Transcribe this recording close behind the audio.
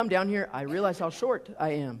I'm down here, I realize how short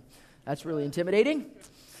I am. That's really intimidating.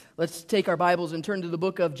 Let's take our Bibles and turn to the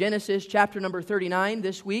book of Genesis, chapter number 39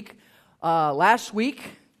 this week. Last week,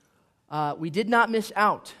 we did not miss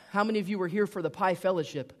out. How many of you were here for the Pie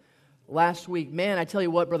Fellowship last week? Man, I tell you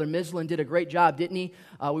what, Brother Mislin did a great job, didn't he?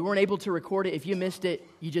 We weren't able to record it. If you missed it,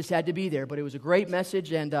 you just had to be there. But it was a great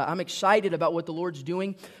message, and I'm excited about what the Lord's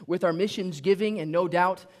doing with our missions giving, and no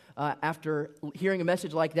doubt, after hearing a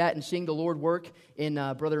message like that and seeing the Lord work in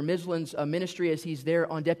Brother Mislin's ministry as he's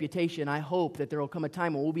there on deputation, I hope that there will come a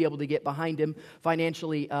time when we'll be able to get behind him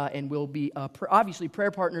financially and we'll be obviously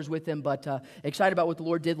prayer partners with him, but excited about what the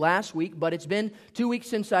Lord did last week. But it's been 2 weeks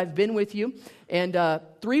since I've been with you, and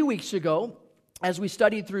 3 weeks ago, as we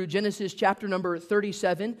studied through Genesis chapter number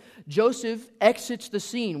 37, Joseph exits the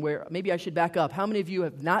scene where, maybe I should back up. How many of you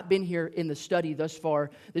have not been here in the study thus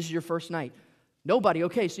far? This is your first night. Nobody.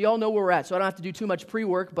 Okay, so y'all know where we're at, so I don't have to do too much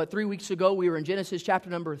pre-work, but 3 weeks ago we were in Genesis chapter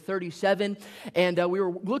number 37, and we were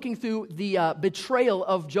looking through the betrayal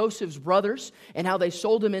of Joseph's brothers and how they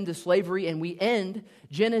sold him into slavery, and we end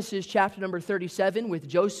Genesis chapter number 37 with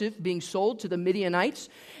Joseph being sold to the Midianites,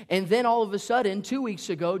 and then all of a sudden, 2 weeks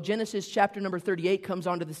ago, Genesis chapter number 38 comes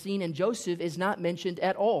onto the scene, and Joseph is not mentioned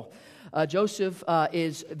at all. Joseph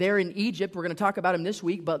is there in Egypt. We're going to talk about him this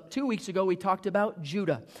week, but 2 weeks ago we talked about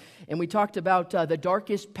Judah. And we talked about the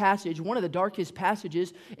darkest passage, one of the darkest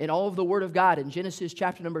passages in all of the Word of God in Genesis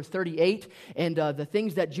chapter number 38, and the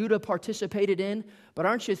things that Judah participated in. But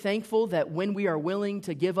aren't you thankful that when we are willing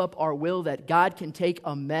to give up our will, that God can take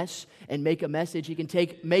a mess and make a message? He can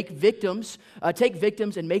take victims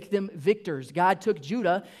and make them victors. God took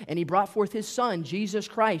Judah and He brought forth His Son, Jesus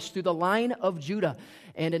Christ, through the line of Judah.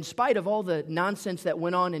 And in spite of all the nonsense that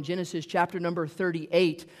went on in Genesis chapter number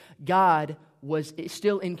 38, God was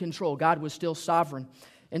still in control. God was still sovereign.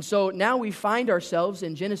 And so now we find ourselves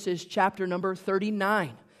in Genesis chapter number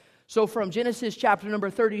 39. So from Genesis chapter number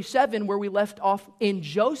 37, where we left off in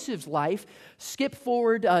Joseph's life, skip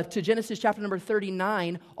forward to Genesis chapter number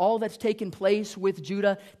 39, all that's taken place with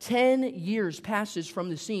Judah. 10 years passes from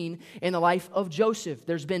the scene in the life of Joseph.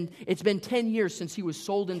 It's been 10 years since he was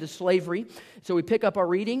sold into slavery. So we pick up our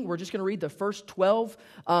reading. We're just going to read the first 12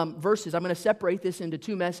 verses. I'm going to separate this into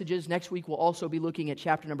two messages. Next week we'll also be looking at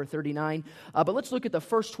chapter number 39. But let's look at the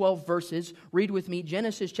first 12 verses. Read with me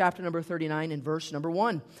Genesis chapter number 39 and verse number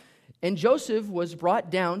 1. And Joseph was brought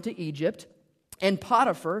down to Egypt, and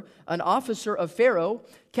Potiphar, an officer of Pharaoh,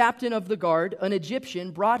 captain of the guard, an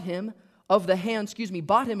Egyptian, bought him of the hands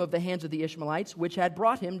of the Ishmaelites, which had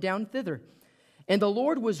brought him down thither. And the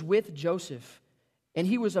Lord was with Joseph, and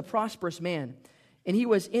he was a prosperous man. And he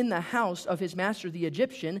was in the house of his master the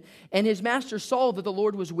Egyptian, and his master saw that the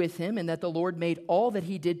Lord was with him, and that the Lord made all that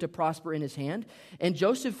he did to prosper in his hand. And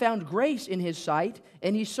Joseph found grace in his sight,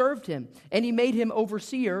 and he served him. And he made him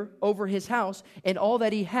overseer over his house, and all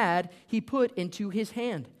that he had he put into his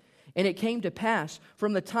hand. And it came to pass,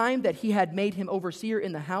 from the time that he had made him overseer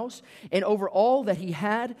in the house, and over all that he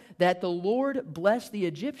had, that the Lord blessed the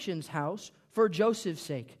Egyptian's house for Joseph's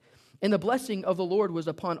sake. And the blessing of the Lord was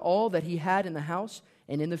upon all that he had in the house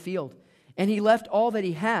and in the field. And he left all that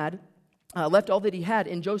he had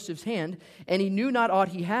in Joseph's hand, and he knew not aught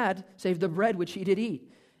he had, save the bread which he did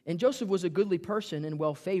eat. And Joseph was a goodly person and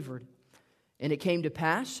well favored. And it came to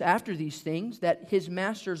pass after these things that his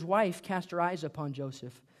master's wife cast her eyes upon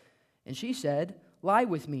Joseph. And she said, Lie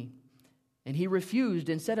with me. And he refused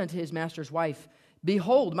and said unto his master's wife,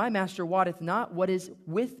 Behold, my master wotteth not what is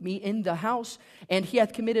with me in the house, and he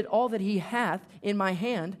hath committed all that he hath in my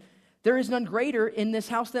hand. There is none greater in this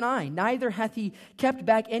house than I, neither hath he kept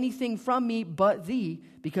back anything from me but thee,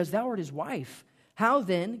 because thou art his wife. How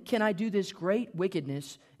then can I do this great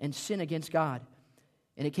wickedness and sin against God?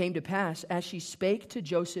 And it came to pass, as she spake to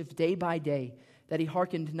Joseph day by day, that he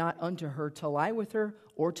hearkened not unto her to lie with her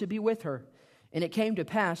or to be with her. And it came to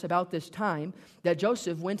pass about this time that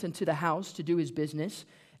Joseph went into the house to do his business,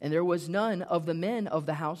 and there was none of the men of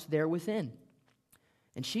the house there within.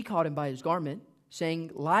 And she caught him by his garment,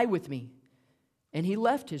 saying, Lie with me. And he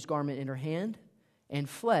left his garment in her hand and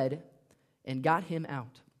fled and got him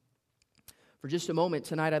out. For just a moment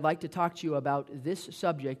tonight, I'd like to talk to you about this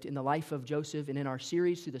subject in the life of Joseph and in our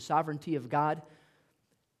series through the sovereignty of God.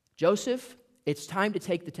 Joseph, it's time to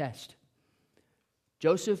take the test.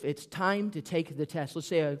 Joseph, it's time to take the test. Let's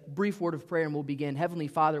say a brief word of prayer and we'll begin. Heavenly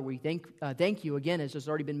Father, we thank you again, as has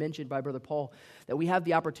already been mentioned by Brother Paul, that we have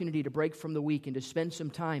the opportunity to break from the week and to spend some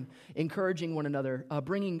time encouraging one another,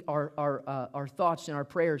 bringing our thoughts and our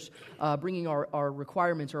prayers, bringing our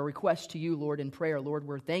requirements, our requests to you, Lord, in prayer. Lord,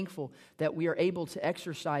 we're thankful that we are able to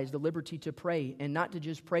exercise the liberty to pray and not to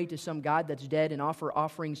just pray to some God that's dead and offer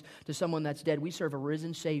offerings to someone that's dead. We serve a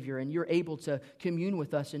risen Savior, and you're able to commune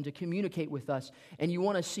with us and to communicate with us. And you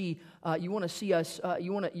want to see us.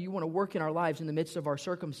 You want to work in our lives in the midst of our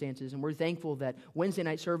circumstances. And we're thankful that Wednesday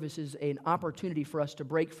night service is an opportunity for us to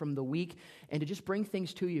break from the week and to just bring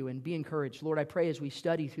things to you and be encouraged. Lord, I pray as we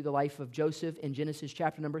study through the life of Joseph in Genesis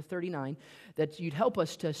chapter number 39, that you'd help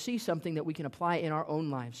us to see something that we can apply in our own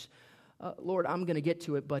lives. Lord, I'm going to get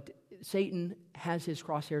to it, but Satan has his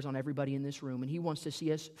crosshairs on everybody in this room, and he wants to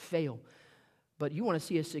see us fail. But you want to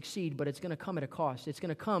see us succeed, but it's going to come at a cost. It's going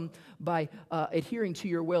to come by adhering to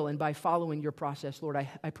your will and by following your process, Lord.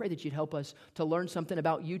 I pray that you'd help us to learn something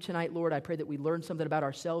about you tonight, Lord. I pray that we learn something about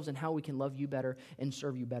ourselves and how we can love you better and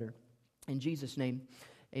serve you better. In Jesus' name,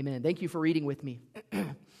 amen. Thank you for reading with me.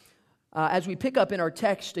 As we pick up in our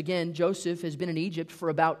text, again, Joseph has been in Egypt for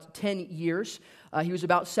about 10 years. He was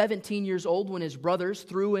about 17 years old when his brothers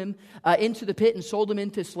threw him into the pit and sold him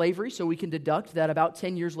into slavery. So we can deduct that about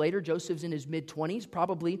 10 years later, Joseph's in his mid-20s,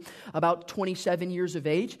 probably about 27 years of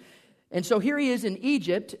age. And so here he is in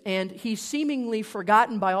Egypt, and he's seemingly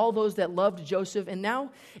forgotten by all those that loved Joseph. And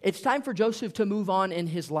now it's time for Joseph to move on in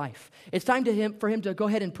his life. It's time for him to go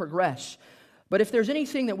ahead and progress. But if there's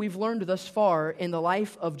anything that we've learned thus far in the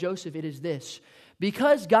life of Joseph, it is this.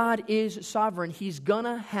 Because God is sovereign, He's going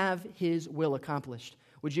to have His will accomplished.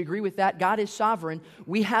 Would you agree with that? God is sovereign.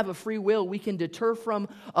 We have a free will. We can deter from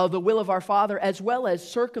the will of our Father, as well as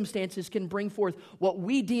circumstances can bring forth what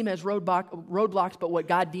we deem as roadblocks, but what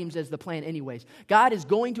God deems as the plan anyways. God is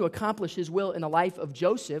going to accomplish His will in the life of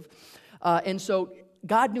Joseph. And so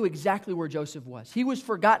God knew exactly where Joseph was. He was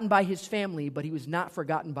forgotten by his family, but he was not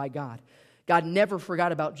forgotten by God. God never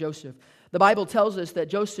forgot about Joseph. The Bible tells us that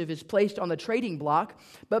Joseph is placed on the trading block,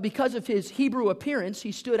 but because of his Hebrew appearance,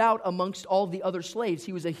 he stood out amongst all the other slaves.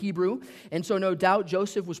 He was a Hebrew, and so no doubt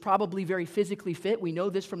Joseph was probably very physically fit. We know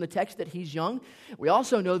this from the text that he's young. We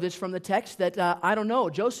also know this from the text that,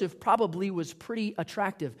 Joseph probably was pretty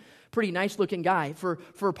attractive. Pretty nice-looking guy. For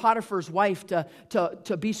Potiphar's wife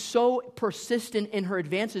to be so persistent in her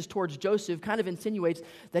advances towards Joseph kind of insinuates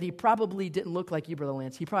that he probably didn't look like you, Brother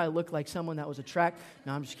Lance. He probably looked like someone that was attractive.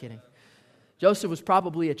 No, I'm just kidding. Joseph was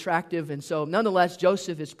probably attractive, and so nonetheless,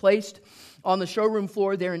 Joseph is placed on the showroom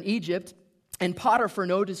floor there in Egypt, and Potiphar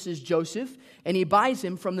notices Joseph, and he buys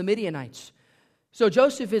him from the Midianites. So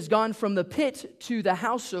Joseph has gone from the pit to the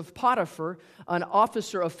house of Potiphar, an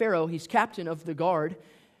officer of Pharaoh. He's captain of the guard.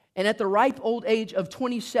 And at the ripe old age of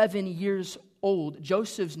 27 years old,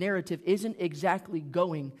 Joseph's narrative isn't exactly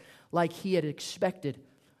going like he had expected.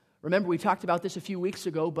 Remember, we talked about this a few weeks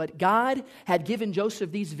ago, but God had given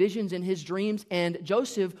Joseph these visions in his dreams, and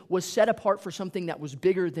Joseph was set apart for something that was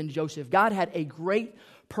bigger than Joseph. God had a great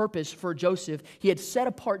purpose for Joseph. He had set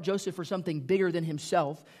apart Joseph for something bigger than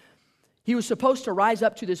himself. He was supposed to rise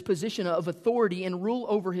up to this position of authority and rule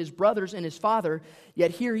over his brothers and his father,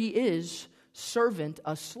 yet here he is, servant,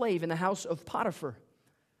 a slave in the house of Potiphar.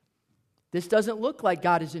 This doesn't look like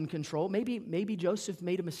God is in control. Maybe Joseph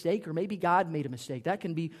made a mistake, or maybe God made a mistake. That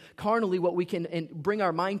can be carnally what we can bring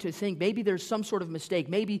our mind to think. Maybe there's some sort of mistake.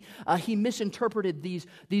 Maybe he misinterpreted these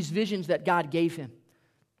visions that God gave him.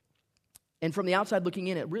 And from the outside looking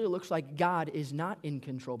in, it really looks like God is not in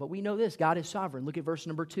control. But we know this, God is sovereign. Look at verse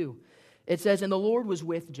number 2. It says, "And the Lord was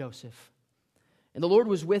with Joseph. And the Lord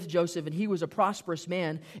was with Joseph, and he was a prosperous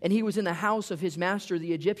man, and he was in the house of his master,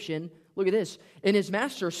 the Egyptian." Look at this. "And his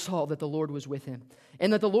master saw that the Lord was with him,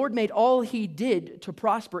 and that the Lord made all he did to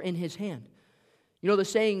prosper in his hand." You know, the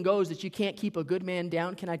saying goes that you can't keep a good man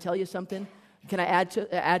down. Can I tell you something? Can I add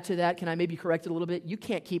to that? Can I maybe correct it a little bit? You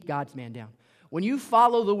can't keep God's man down. When you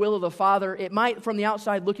follow the will of the Father, it might, from the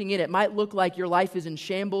outside looking in, it might look like your life is in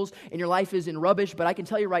shambles and your life is in rubbish, but I can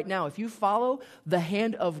tell you right now, if you follow the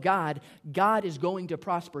hand of God, God is going to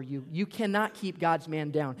prosper you. You cannot keep God's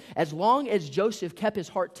man down. As long as Joseph kept his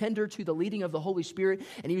heart tender to the leading of the Holy Spirit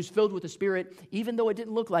and he was filled with the Spirit, even though it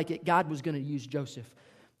didn't look like it, God was going to use Joseph.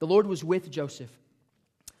 The Lord was with Joseph.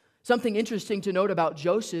 Something interesting to note about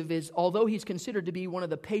Joseph is, although he's considered to be one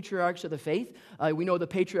of the patriarchs of the faith, we know the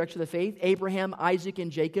patriarchs of the faith, Abraham, Isaac,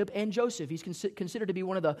 and Jacob, and Joseph. He's considered to be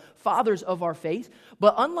one of the fathers of our faith.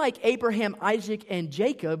 But unlike Abraham, Isaac, and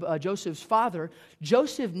Jacob, Joseph's father,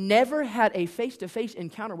 Joseph never had a face-to-face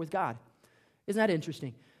encounter with God. Isn't that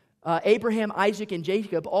interesting? Abraham, Isaac, and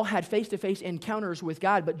Jacob all had face-to-face encounters with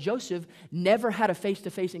God, but Joseph never had a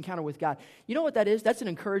face-to-face encounter with God. You know what that is? That's an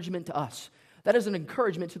encouragement to us. That is an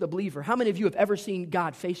encouragement to the believer. How many of you have ever seen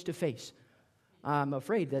God face-to-face? I'm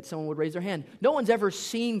afraid that someone would raise their hand. No one's ever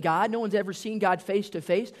seen God. No one's ever seen God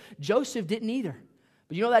face-to-face. Joseph didn't either.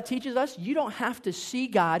 But you know what that teaches us? You don't have to see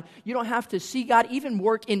God. You don't have to see God even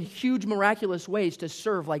work in huge, miraculous ways to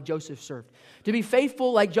serve like Joseph served. To be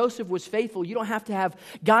faithful like Joseph was faithful, you don't have to have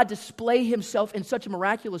God display himself in such a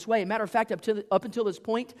miraculous way. Matter of fact, up until this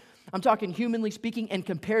point, I'm talking humanly speaking and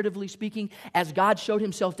comparatively speaking, as God showed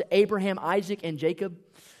himself to Abraham, Isaac, and Jacob,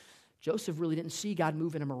 Joseph really didn't see God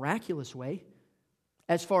move in a miraculous way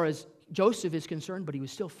as far as Joseph is concerned, but he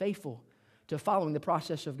was still faithful to following the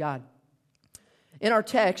process of God. In our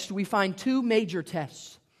text, we find two major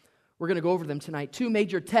tests. We're going to go over them tonight. Two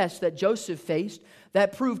major tests that Joseph faced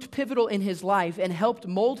that proved pivotal in his life and helped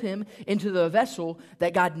mold him into the vessel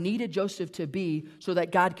that God needed Joseph to be so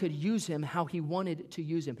that God could use him how he wanted to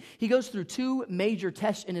use him. He goes through two major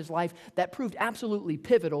tests in his life that proved absolutely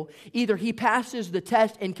pivotal. Either he passes the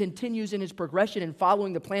test and continues in his progression and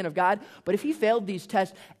following the plan of God, but if he failed these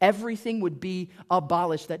tests, everything would be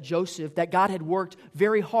abolished that God had worked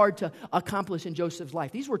very hard to accomplish in Joseph's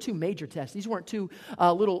life. These were two major tests. These weren't two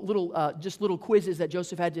little quizzes that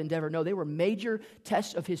Joseph had to endeavor. No, they were major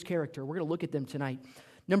tests of his character. We're going to look at them tonight.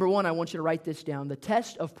 Number one, I want you to write this down. The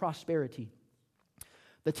test of prosperity.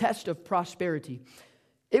 The test of prosperity.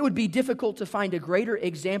 It would be difficult to find a greater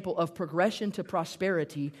example of progression to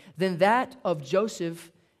prosperity than that of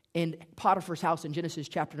Joseph in Potiphar's house in Genesis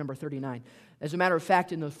chapter number 39. As a matter of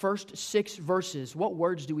fact, in the first 6 verses, what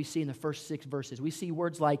words do we see in the first 6 verses? We see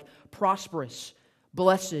words like prosperous,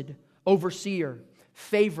 blessed, overseer,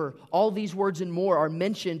 favor. All these words and more are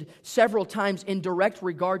mentioned several times in direct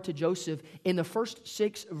regard to Joseph in the first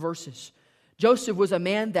 6 verses. Joseph was a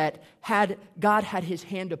man that God had his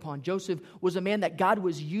hand upon. Joseph was a man that God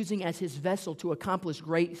was using as his vessel to accomplish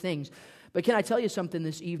great things. But can I tell you something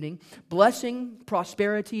this evening? Blessing,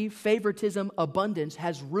 prosperity, favoritism, abundance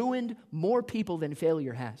has ruined more people than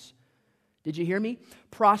failure has. Did you hear me?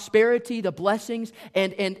 Prosperity, the blessings,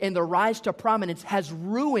 and the rise to prominence has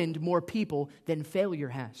ruined more people than failure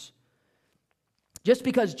has. Just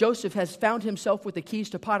because Joseph has found himself with the keys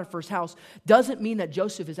to Potiphar's house doesn't mean that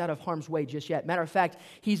Joseph is out of harm's way just yet. Matter of fact,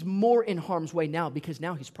 he's more in harm's way now because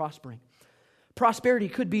now he's prospering. Prosperity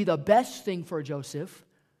could be the best thing for Joseph,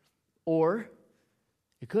 or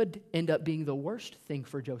it could end up being the worst thing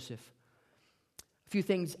for Joseph. A few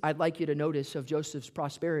things I'd like you to notice of Joseph's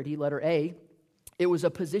prosperity. Letter A, it was a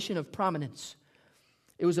position of prominence.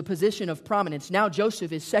 It was a position of prominence. Now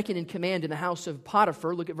Joseph is second in command in the house of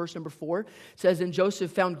Potiphar. Look at verse number 4. It says, "And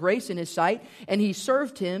Joseph found grace in his sight, and he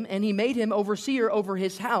served him, and he made him overseer over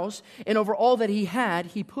his house, and over all that he had,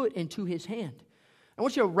 he put into his hand." I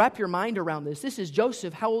want you to wrap your mind around this. This is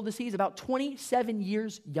Joseph. How old is he? He's about 27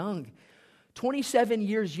 years young. 27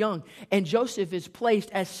 years young. And Joseph is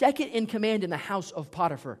placed as second in command in the house of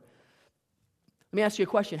Potiphar. Let me ask you a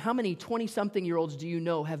question. How many 20-something-year-olds do you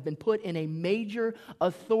know have been put in a major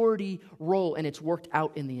authority role and it's worked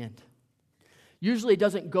out in the end? Usually it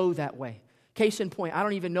doesn't go that way. Case in point, I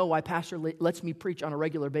don't even know why Pastor lets me preach on a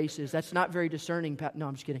regular basis. That's not very discerning. No,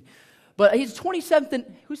 I'm just kidding. But he's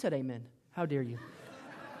 27. Who said amen? How dare you?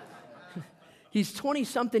 He's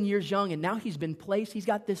 20-something years young, and now he's been placed. He's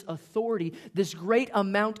got this authority, this great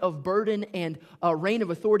amount of burden and reign of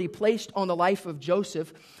authority placed on the life of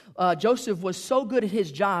Joseph. Joseph was so good at his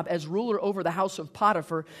job as ruler over the house of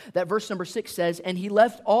Potiphar that verse number 6 says, "And he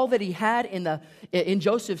left all that he had in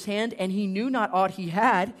Joseph's hand, and he knew not aught he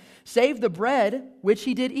had, save the bread which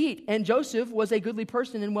he did eat. And Joseph was a goodly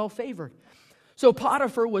person and well favored." So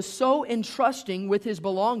Potiphar was so entrusting with his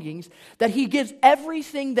belongings that he gives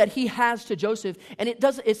everything that he has to Joseph, and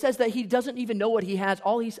it says that he doesn't even know what he has.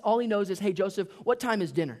 All he knows is, "Hey, Joseph, what time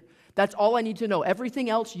is dinner?" That's all I need to know. Everything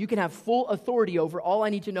else you can have full authority over. All I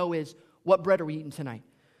need to know is, what bread are we eating tonight?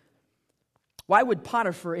 Why would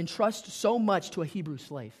Potiphar entrust so much to a Hebrew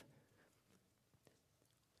slave?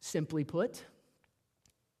 Simply put,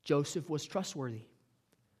 Joseph was trustworthy.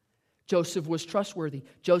 Joseph was trustworthy.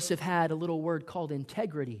 Joseph had a little word called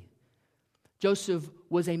integrity. Joseph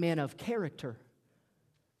was a man of character.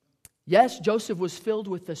 Yes, Joseph was filled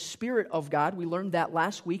with the Spirit of God. We learned that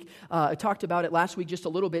last week. I talked about it last week just a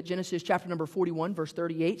little bit. Genesis chapter number 41, verse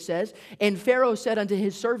 38 says, "And Pharaoh said unto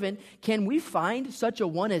his servant, Can we find such a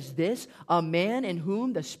one as this, a man in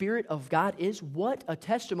whom the Spirit of God is?" What a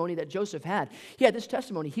testimony that Joseph had. He had this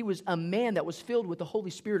testimony. He was a man that was filled with the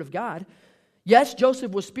Holy Spirit of God. Yes,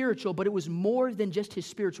 Joseph was spiritual, but it was more than just his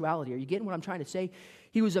spirituality. Are you getting what I'm trying to say?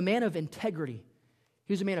 He was a man of integrity.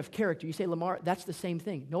 He was a man of character. You say, Lamar, that's the same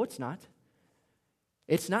thing. No, it's not.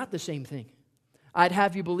 It's not the same thing. I'd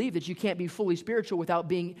have you believe that you can't be fully spiritual without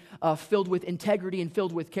being filled with integrity and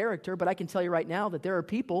filled with character, but I can tell you right now that there are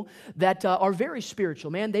people that are very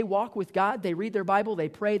spiritual, man. They walk with God, they read their Bible, they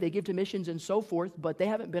pray, they give to missions and so forth, but they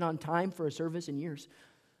haven't been on time for a service in years.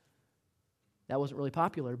 That wasn't really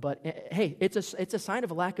popular, but hey, it's a sign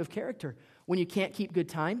of a lack of character when you can't keep good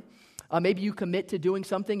time. Maybe you commit to doing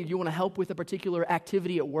something, or you want to help with a particular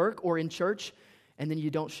activity at work or in church, and then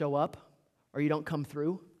you don't show up or you don't come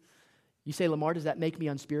through. You say, Lamar, does that make me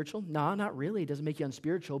unspiritual? No, not really. It doesn't make you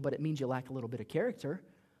unspiritual, but it means you lack a little bit of character,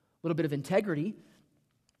 a little bit of integrity.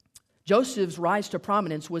 Joseph's rise to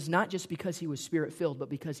prominence was not just because he was spirit-filled, but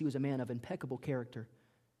because he was a man of impeccable character.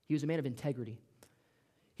 He was a man of integrity.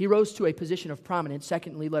 He rose to a position of prominence.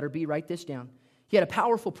 Secondly, letter B, write this down. He had a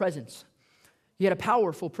powerful presence. He had a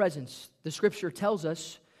powerful presence. The scripture tells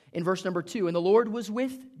us in verse number 2, and the Lord was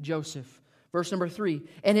with Joseph. Verse number 3,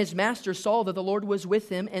 and his master saw that the Lord was with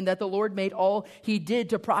him, and that the Lord made all he did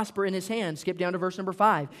to prosper in his hand. Skip down to verse number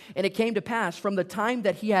 5. And it came to pass from the time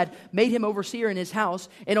that he had made him overseer in his house,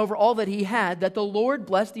 and over all that he had, that the Lord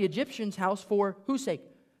blessed the Egyptian's house for whose sake?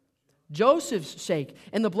 Joseph's sake.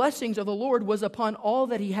 And the blessings of the Lord was upon all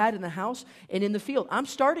that he had in the house and in the field. I'm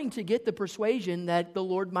starting to get the persuasion that the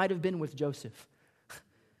Lord might have been with Joseph.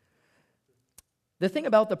 The thing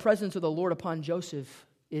about the presence of the Lord upon Joseph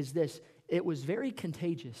is this. It was very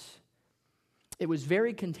contagious. It was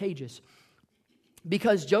very contagious.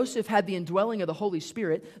 Because Joseph had the indwelling of the Holy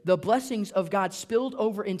Spirit, the blessings of God spilled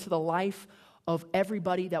over into the life of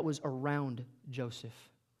everybody that was around Joseph.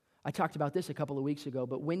 I talked about this a couple of weeks ago,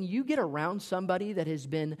 but when you get around somebody that has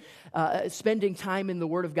been spending time in the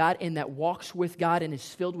Word of God and that walks with God and is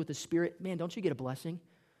filled with the Spirit, man, don't you get a blessing?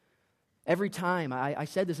 Every time, I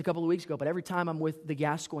said this a couple of weeks ago, but every time I'm with the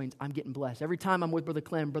Gascoignes, I'm getting blessed. Every time I'm with Brother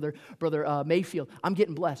Clem, Brother Mayfield, I'm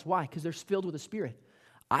getting blessed. Why? Because they're filled with the Spirit.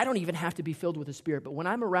 I don't even have to be filled with the Spirit, but when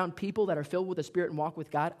I'm around people that are filled with the Spirit and walk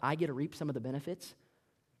with God, I get to reap some of the benefits.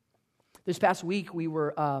 This past week, we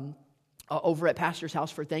were over at Pastor's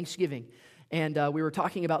house for Thanksgiving, and we were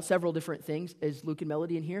talking about several different things. Is Luke and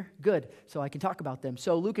Melody in here? Good, so I can talk about them.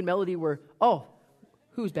 So Luke and Melody were,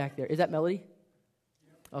 who's back there? Is that Melody?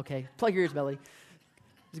 Okay, plug your ears, Melody.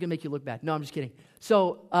 This is going to make you look bad. No, I'm just kidding.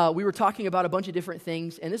 So we were talking about a bunch of different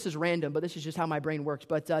things, and this is random, but this is just how my brain works.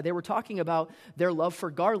 But they were talking about their love for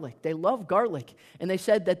garlic. They love garlic, and they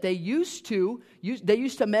said that they used to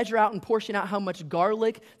measure out and portion out how much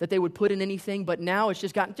garlic that they would put in anything, but now it's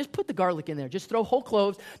just put the garlic in there. Just throw whole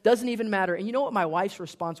cloves, doesn't even matter. And you know what my wife's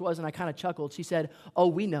response was, and I kind of chuckled. She said, "Oh,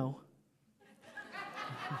 we know."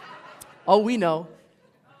 Oh, we know.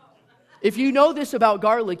 If you know this about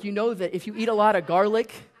garlic, you know that if you eat a lot of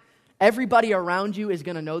garlic, everybody around you is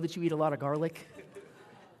going to know that you eat a lot of garlic.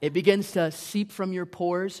 It begins to seep from your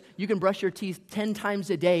pores. You can brush your teeth 10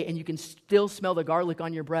 times a day, and you can still smell the garlic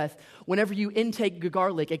on your breath. Whenever you intake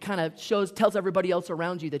garlic, it kind of tells everybody else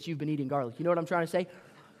around you that you've been eating garlic. You know what I'm trying to say?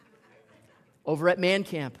 Over at Man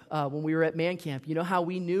Camp, when we were at Man Camp, you know how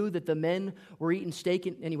we knew that the men were eating steak?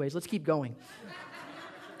 Anyways, let's keep going.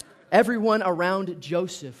 Everyone around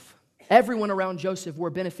Joseph were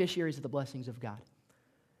beneficiaries of the blessings of God.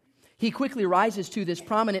 He quickly rises to this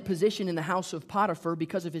prominent position in the house of Potiphar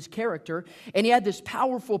because of his character, and he had this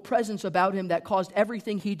powerful presence about him that caused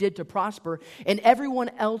everything he did to prosper, and everyone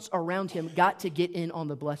else around him got to get in on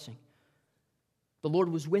the blessing. The Lord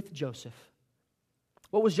was with Joseph.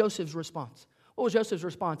 What was Joseph's response?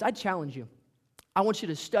 I'd challenge you. I want you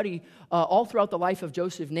to study all throughout the life of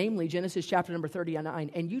Joseph, namely Genesis chapter number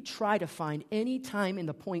 39, and you try to find any time in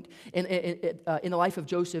the point in the life of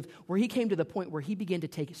Joseph where he came to the point where he began to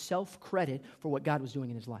take self-credit for what God was doing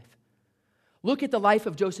in his life. Look at the life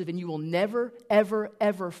of Joseph, and you will never, ever,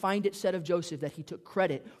 ever find it said of Joseph that he took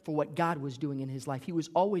credit for what God was doing in his life. He was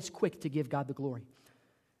always quick to give God the glory.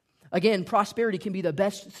 Again, prosperity can be the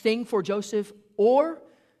best thing for Joseph, or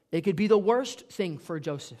it could be the worst thing for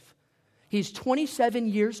Joseph. He's 27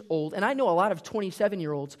 years old, and I know a lot of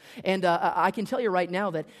 27-year-olds, and I can tell you right now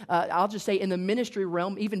that I'll just say in the ministry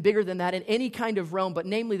realm, even bigger than that, in any kind of realm, but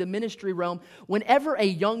namely the ministry realm, whenever a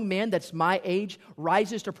young man that's my age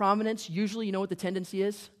rises to prominence, usually you know what the tendency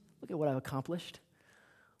is? Look at what I've accomplished.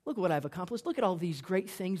 Look at what I've accomplished. Look at all these great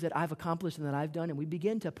things that I've accomplished and that I've done, and we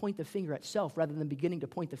begin to point the finger at self rather than beginning to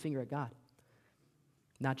point the finger at God.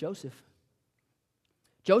 Not Joseph.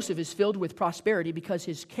 Joseph is filled with prosperity because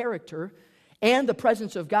his character and the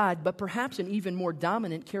presence of God, but perhaps an even more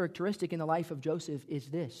dominant characteristic in the life of Joseph is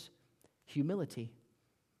this: humility.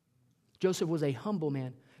 Joseph was a humble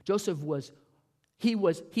man.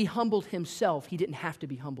 He humbled himself. He didn't have to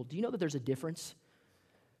be humbled. Do you know that there's a difference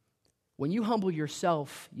When you humble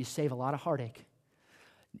yourself, you save a lot of heartache.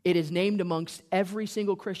 It is named amongst every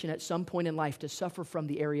single Christian at some point in life to suffer from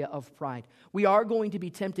the area of pride. We are going to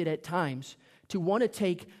be tempted at times to want to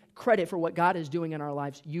take credit for what God is doing in our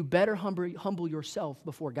lives. You better humble yourself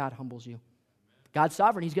before God humbles you. God's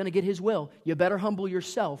sovereign. He's going to get His will. You better humble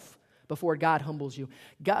yourself before God humbles you.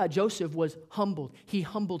 Joseph was humbled. He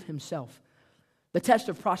humbled himself. The test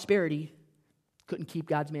of prosperity couldn't keep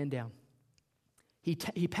God's man down.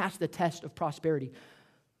 He passed the test of prosperity.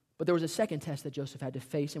 But there was a second test that Joseph had to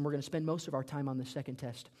face, and we're going to spend most of our time on the second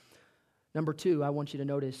test. Number 2, I want you to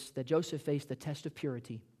notice that Joseph faced the test of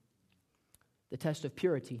purity. The test of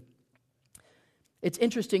purity. It's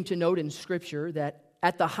interesting to note in Scripture that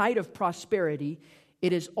at the height of prosperity,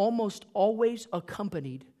 it is almost always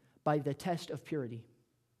accompanied by the test of purity.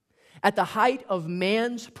 At the height of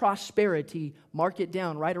man's prosperity, mark it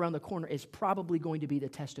down, right around the corner, is probably going to be the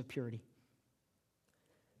test of purity.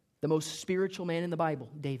 The most spiritual man in the Bible,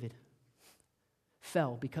 David,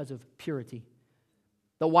 fell because of purity.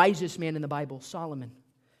 The wisest man in the Bible, Solomon.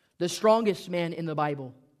 The strongest man in the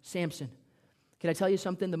Bible, Samson. Can I tell you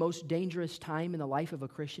something? The most dangerous time in the life of a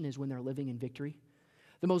Christian is when they're living in victory.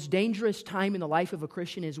 The most dangerous time in the life of a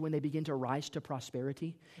Christian is when they begin to rise to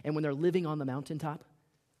prosperity and when they're living on the mountaintop.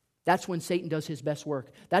 That's when Satan does his best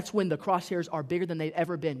work. That's when the crosshairs are bigger than they've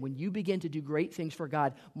ever been. When you begin to do great things for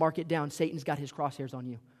God, mark it down, Satan's got his crosshairs on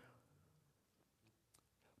you.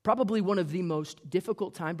 Probably one of the most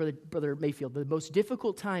difficult time, Brother Mayfield, the most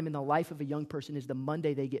difficult time in the life of a young person is the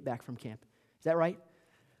Monday they get back from camp. Is that right?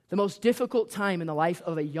 The most difficult time in the life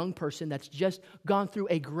of a young person that's just gone through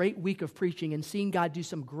a great week of preaching and seeing God do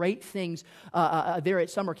some great things there at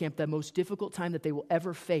summer camp, the most difficult time that they will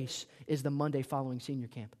ever face is the Monday following senior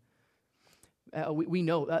camp. We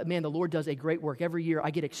know, man, the Lord does a great work. Every year I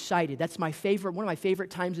get excited. That's my favorite, one of my favorite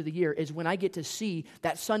times of the year is when I get to see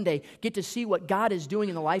that Sunday, get to see what God is doing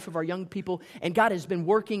in the life of our young people. And God has been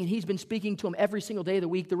working and He's been speaking to them every single day of the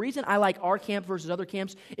week. The reason I like our camp versus other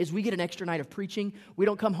camps is we get an extra night of preaching. We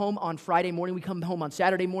don't come home on Friday morning. We come home on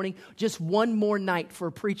Saturday morning. Just one more night for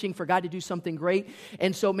preaching, for God to do something great.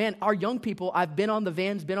 And so, man, our young people, I've been on the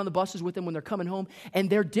vans, been on the buses with them when they're coming home, and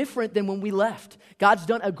they're different than when we left. God's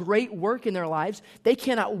done a great work in their lives. They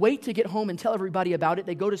cannot wait to get home and tell everybody about it.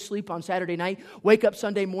 They go to sleep on Saturday night, wake up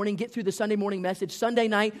Sunday morning, get through the Sunday morning message. Sunday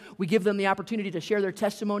night, we give them the opportunity to share their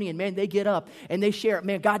testimony, and man, they get up and they share,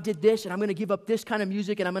 man, God did this, and I'm going to give up this kind of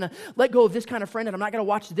music, and I'm going to let go of this kind of friend, and I'm not going to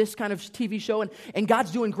watch this kind of TV show, and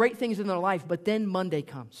God's doing great things in their life. But then Monday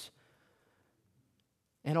comes,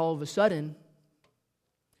 and all of a sudden,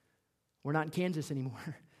 we're not in Kansas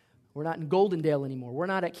anymore. We're not in Goldendale anymore. We're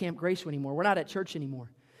not at Camp Grace anymore. We're not at church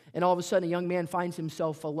anymore. And all of a sudden, a young man finds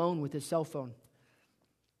himself alone with his cell phone.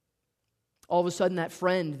 All of a sudden, that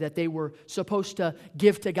friend that they were supposed to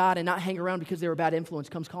give to God and not hang around because they were a bad influence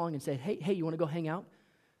comes calling and says, hey, you want to go hang out?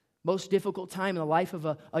 Most difficult time in the life of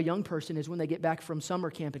a young person is when they get back from summer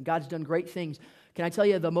camp and God's done great things. Can I tell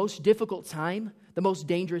you, the most difficult time, the most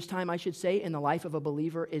dangerous time, I should say, in the life of a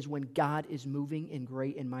believer is when God is moving in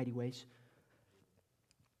great and mighty ways.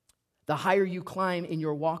 The higher you climb in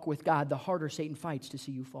your walk with God, the harder Satan fights to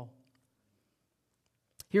see you fall.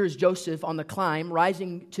 Here is Joseph on the climb,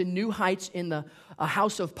 rising to new heights in the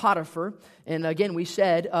house of Potiphar. And again, we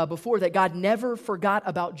said before that God never forgot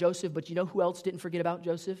about Joseph, but you know who else didn't forget about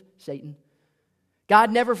Joseph? Satan.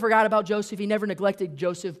 God never forgot about Joseph. He never neglected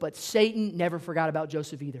Joseph, but Satan never forgot about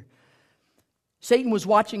Joseph either. Satan was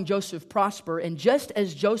watching Joseph prosper, and just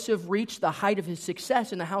as Joseph reached the height of his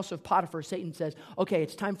success in the house of Potiphar, Satan says, okay,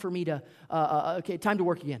 it's time for me to, time to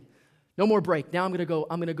work again. No more break. Now I'm going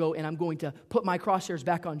to go, and I'm going to put my crosshairs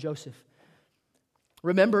back on Joseph.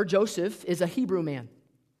 Remember, Joseph is a Hebrew man.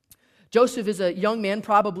 Joseph is a young man,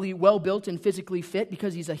 probably well-built and physically fit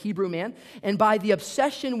because he's a Hebrew man. And by the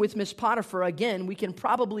obsession with Miss Potiphar, again, we can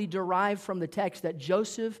probably derive from the text that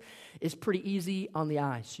Joseph is pretty easy on the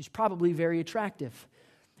eyes. She's probably very attractive.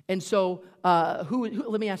 And so,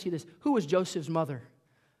 let me ask you this. Who was Joseph's mother?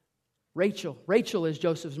 Rachel. Rachel is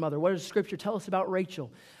Joseph's mother. What does Scripture tell us about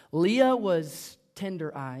Rachel? Leah was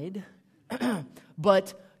tender-eyed,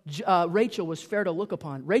 but Rachel was fair to look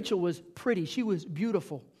upon. Rachel was pretty. She was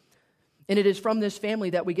beautiful. And it is from this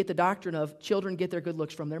family that we get the doctrine of children get their good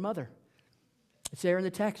looks from their mother. It's there in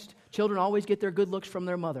the text. Children always get their good looks from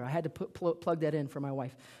their mother. I had to plug that in for my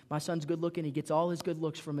wife. My son's good looking. He gets all his good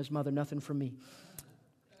looks from his mother, nothing from me.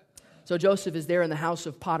 So Joseph is there in the house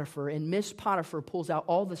of Potiphar, and Miss Potiphar pulls out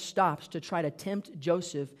all the stops to try to tempt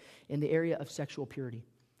Joseph in the area of sexual purity.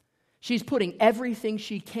 She's putting everything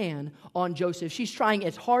she can on Joseph. She's trying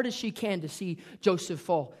as hard as she can to see Joseph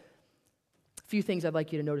fall. A few things I'd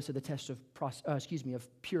like you to notice of the test of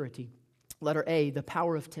purity. Letter A, the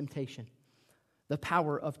power of temptation. The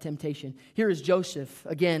power of temptation. Here is Joseph,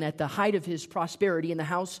 again, at the height of his prosperity in the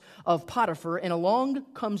house of Potiphar, and along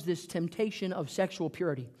comes this temptation of sexual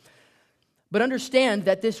purity. But understand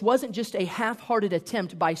that this wasn't just a half-hearted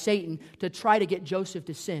attempt by Satan to try to get Joseph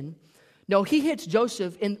to sin. No, he hits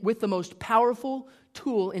Joseph with the most powerful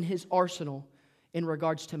tool in his arsenal in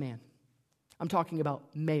regards to man. I'm talking about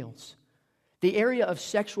males. The area of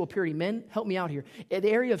sexual purity, men, help me out here.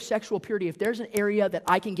 The area of sexual purity, if there's an area that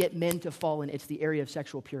I can get men to fall in, it's the area of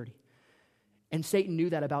sexual purity. And Satan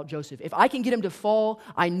knew that about Joseph. If I can get him to fall,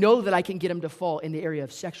 I know that I can get him to fall in the area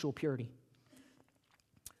of sexual purity.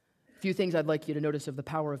 A few things I'd like you to notice of the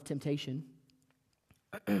power of temptation.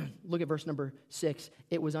 Look at verse number 6.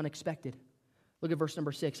 It was unexpected. Look at verse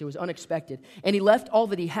number 6. It was unexpected. And he left all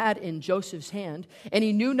that he had in Joseph's hand, and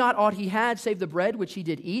he knew not aught he had save the bread which he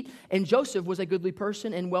did eat. And Joseph was a goodly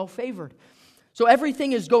person and well favored. So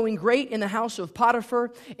everything is going great in the house of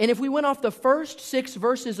Potiphar. And if we went off the first 6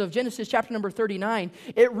 verses of Genesis chapter number 39,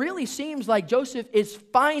 it really seems like Joseph is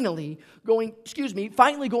finally going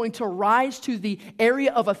to rise to the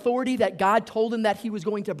area of authority that God told him that he was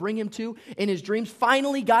going to bring him to in his dreams.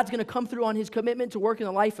 Finally, God's going to come through on his commitment to work in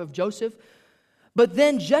the life of Joseph. But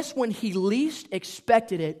then just when he least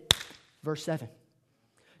expected it, verse 7.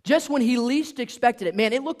 Just when he least expected it,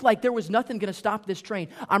 man, it looked like there was nothing going to stop this train.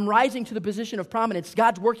 I'm rising to the position of prominence.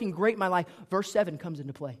 God's working great in my life. Verse 7 comes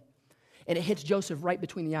into play. And it hits Joseph right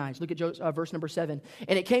between the eyes. Look at verse number 7.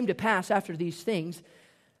 And it came to pass after these things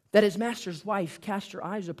that his master's wife cast her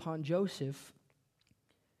eyes upon Joseph,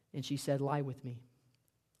 and she said, "Lie with me."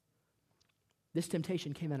 This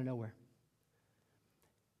temptation came out of nowhere.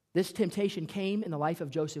 This temptation came in the life of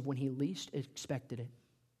Joseph when he least expected it.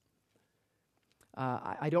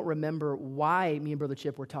 I don't remember why me and Brother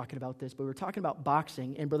Chip were talking about this, but we were talking about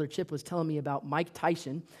boxing, and Brother Chip was telling me about Mike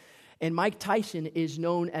Tyson. And Mike Tyson is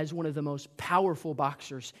known as one of the most powerful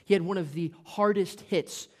boxers. He had one of the hardest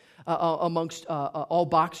hits amongst all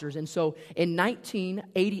boxers. And so in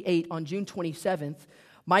 1988, on June 27th,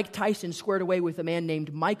 Mike Tyson squared away with a man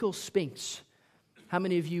named Michael Spinks. How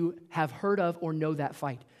many of you have heard of or know that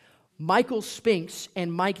fight? Michael Spinks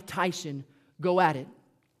and Mike Tyson go at it.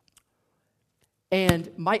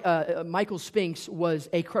 And Michael Spinks was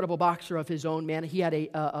a credible boxer of his own, man. He had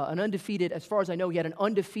an undefeated, as far as I know, he had an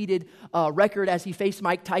undefeated record as he faced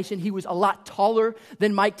Mike Tyson. He was a lot taller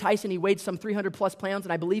than Mike Tyson. He weighed some 300 plus pounds,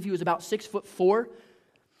 and I believe he was about 6'4".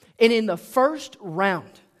 And in the first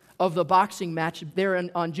round of the boxing match there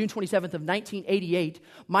on June 27th of 1988,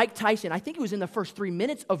 Mike Tyson, I think it was in the first 3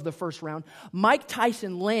 minutes of the first round, Mike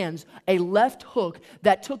Tyson lands a left hook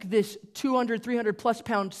that took this 200, 300 plus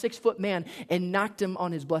pound, 6-foot man and knocked him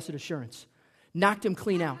on his blessed assurance. Knocked him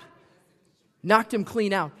clean out. Knocked him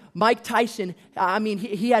clean out. Mike Tyson,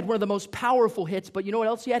 he had one of the most powerful hits, but you know what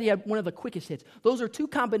else he had? He had one of the quickest hits. Those are two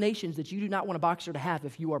combinations that you do not want a boxer to have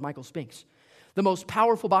if you are Michael Spinks. The most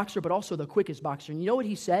powerful boxer, but also the quickest boxer. And you know what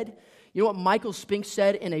he said? You know what Michael Spinks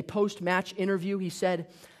said in a post-match interview? He said,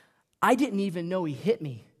 "I didn't even know he hit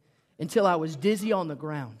me until I was dizzy on the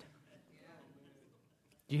ground."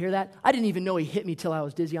 Did you hear that? I didn't even know he hit me till I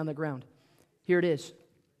was dizzy on the ground. Here it is.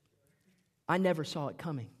 I never saw it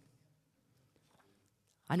coming.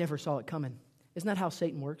 I never saw it coming. Isn't that how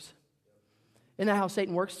Satan works? Isn't that how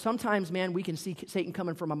Satan works? Sometimes, man, we can see Satan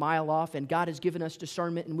coming from a mile off, and God has given us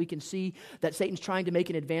discernment, and we can see that Satan's trying to make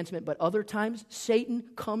an advancement. But other times, Satan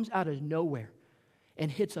comes out of nowhere and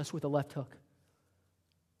hits us with a left hook.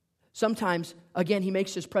 Sometimes, again, he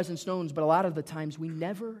makes his presence known, but a lot of the times we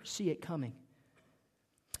never see it coming.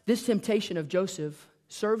 This temptation of Joseph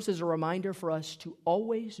serves as a reminder for us to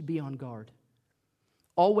always be on guard.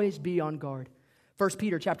 Always be on guard. 1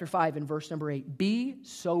 Peter chapter 5 and verse number 8. Be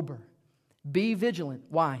sober. Be vigilant.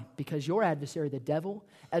 Why? Because your adversary, the devil,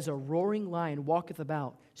 as a roaring lion, walketh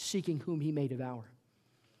about, seeking whom he may devour.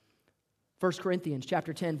 1 Corinthians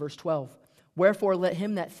chapter 10, verse 12. Wherefore let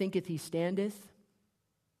him that thinketh he standeth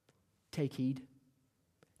take heed.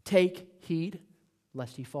 Take heed,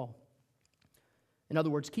 lest he fall. In other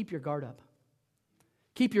words, keep your guard up.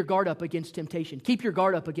 Keep your guard up against temptation. Keep your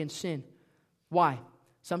guard up against sin. Why?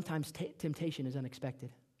 Sometimes temptation is unexpected.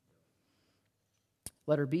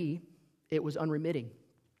 Letter B. It was unremitting.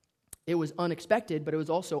 It was unexpected, but it was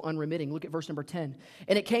also unremitting. Look at verse number 10.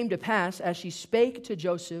 And it came to pass, as she spake to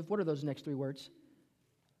Joseph, what are those next 3 words?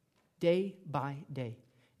 Day by day.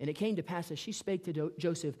 And it came to pass, as she spake to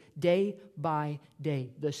Joseph, day by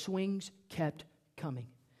day. The swings kept coming.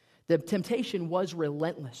 The temptation was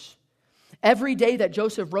relentless. Every day that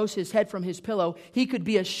Joseph rose his head from his pillow, he could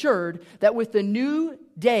be assured that with the new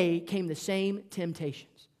day came the same temptations.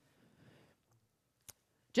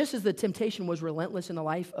 Just as the temptation was relentless in the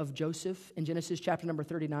life of Joseph in Genesis chapter number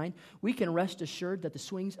 39, we can rest assured that the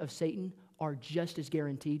swings of Satan are just as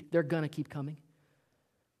guaranteed. They're going to keep coming.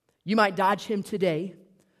 You might dodge him today,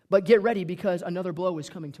 but get ready because another blow is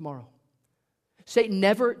coming tomorrow. Satan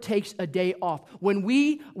never takes a day off. When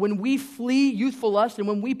we flee youthful lust and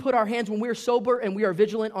when we put our hands, when we are sober and we are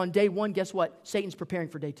vigilant on day one, guess what? Satan's preparing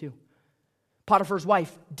for day two. Potiphar's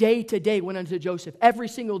wife, day to day, went unto Joseph. Every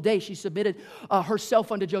single day she submitted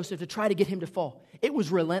herself unto Joseph to try to get him to fall. It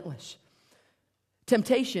was relentless.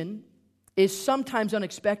 Temptation is sometimes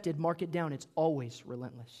unexpected. Mark it down. It's always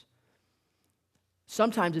relentless.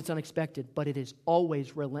 Sometimes it's unexpected, but it is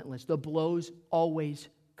always relentless. The blows always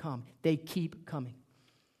come. They keep coming.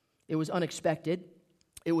 It was unexpected.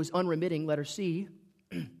 It was unremitting. Letter C.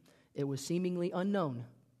 It was seemingly unknown.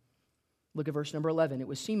 Look at verse number 11. It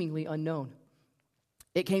was seemingly unknown.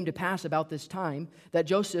 It came to pass about this time that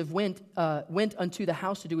Joseph went unto the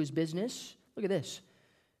house to do his business. Look at this.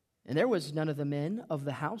 And there was none of the men of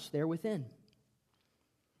the house there within.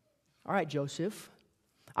 All right, Joseph,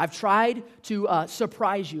 I've tried to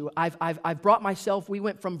surprise you. I've brought myself, we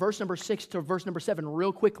went from verse number 6 to verse number 7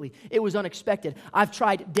 real quickly. It was unexpected. I've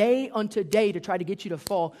tried day unto day to try to get you to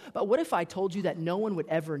fall. But what if I told you that no one would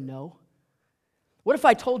ever know? What if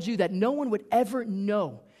I told you that no one would ever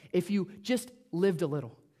know if you just lived a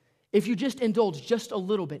little? If you just indulged just a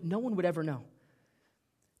little bit, no one would ever know.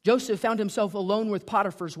 Joseph found himself alone with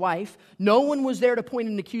Potiphar's wife. No one was there to point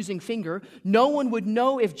an accusing finger. No one would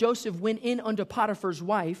know if Joseph went in unto Potiphar's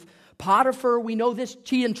wife. Potiphar, we know this,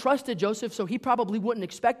 he entrusted Joseph, so he probably wouldn't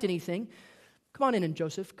expect anything. Come on in,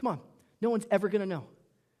 Joseph. Come on. No one's ever going to know.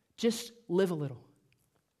 Just live a little.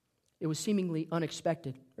 It was seemingly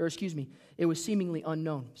unexpected. It was seemingly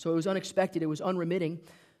unknown. So it was unexpected. It was unremitting.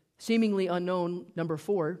 Seemingly unknown, number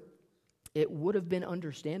 4, it would have been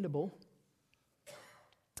understandable.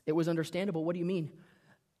 It was understandable. What do you mean?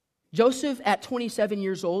 Joseph, at 27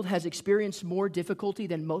 years old, has experienced more difficulty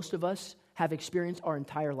than most of us have experienced our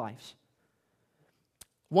entire lives.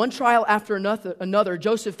 One trial after another,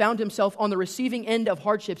 Joseph found himself on the receiving end of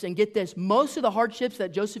hardships. And get this, most of the hardships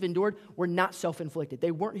that Joseph endured were not self-inflicted.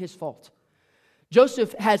 They weren't his fault.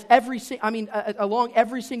 Joseph has along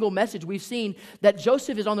every single message we've seen that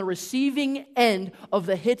Joseph is on the receiving end of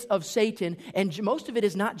the hits of Satan, and most of it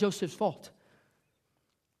is not Joseph's fault.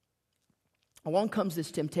 Along comes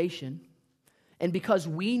this temptation, and because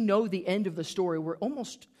we know the end of the story, we're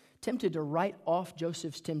almost tempted to write off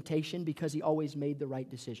Joseph's temptation because he always made the right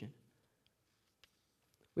decision.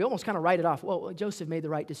 We almost kind of write it off. Well, Joseph made the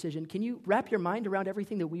right decision. Can you wrap your mind around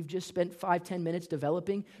everything that we've just spent 5-10 minutes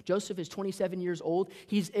developing? Joseph is 27 years old.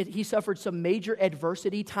 He suffered some major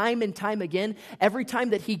adversity time and time again. Every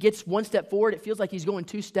time that he gets one step forward, it feels like he's going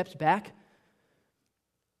 2 steps back.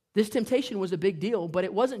 This temptation was a big deal, but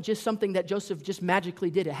it wasn't just something that Joseph just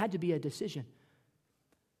magically did. It had to be a decision.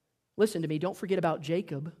 Listen to me. Don't forget about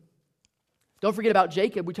Jacob. Don't forget about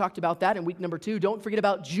Jacob. We talked about that in week number 2. Don't forget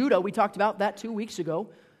about Judah. We talked about that 2 weeks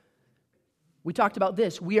ago. We talked about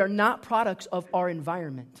this. We are not products of our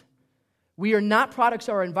environment. We are not products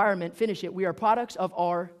of our environment. Finish it. We are products of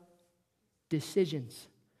our decisions.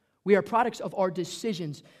 We are products of our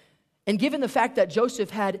decisions. And given the fact that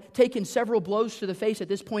Joseph had taken several blows to the face at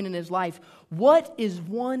this point in his life, what is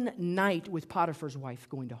one night with Potiphar's wife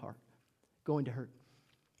going to hurt?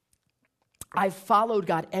 I've followed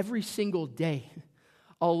God every single day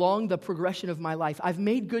along the progression of my life. I've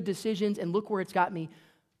made good decisions, and look where it's got me.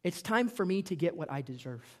 It's time for me to get what I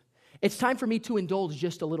deserve. It's time for me to indulge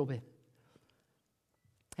just a little bit.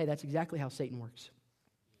 Hey, that's exactly how Satan works.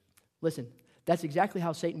 Listen, that's exactly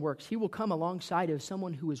how Satan works. He will come alongside of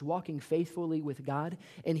someone who is walking faithfully with God,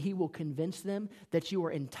 and he will convince them that you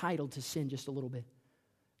are entitled to sin just a little bit.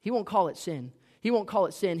 He won't call it sin.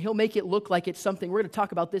 He'll make it look like it's something. We're going to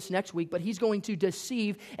talk about this next week, but he's going to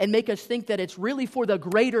deceive and make us think that it's really for the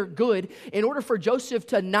greater good. In order for Joseph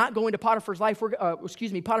to not go into Potiphar's wife, we're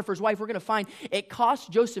going to find it cost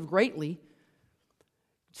Joseph greatly.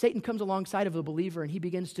 Satan comes alongside of a believer and he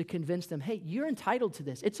begins to convince them, hey, you're entitled to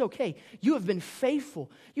this. It's okay. You have been faithful.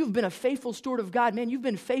 You've been a faithful steward of God. Man, you've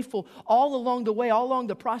been faithful all along the way, all along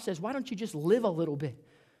the process. Why don't you just live a little bit?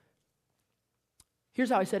 Here's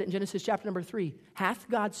how I said it in Genesis chapter number 3. Hath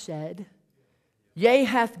God said? Yea,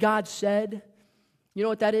 hath God said? You know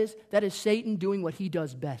what that is? That is Satan doing what he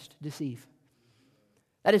does best, deceive.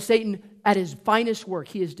 That is Satan at his finest work.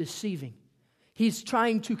 He is deceiving. He's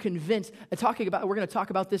trying to convince. We're going to talk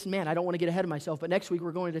about this, man, I don't want to get ahead of myself, but next week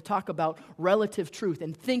we're going to talk about relative truth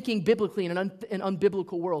and thinking biblically in an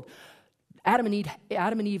unbiblical world. Adam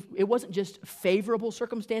and Eve, it wasn't just favorable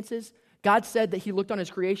circumstances. God said that he looked on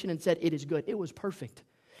his creation and said, it is good. It was perfect.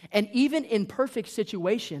 And even in perfect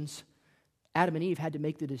situations, Adam and Eve had to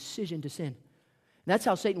make the decision to sin. And that's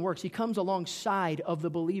how Satan works. He comes alongside of the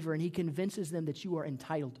believer and he convinces them that you are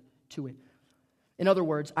entitled to it. In other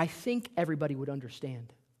words, I think everybody would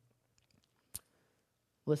understand.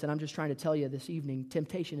 Listen, I'm just trying to tell you this evening,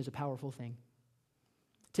 temptation is a powerful thing.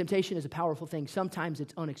 Temptation is a powerful thing. Sometimes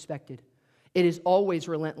it's unexpected. It is always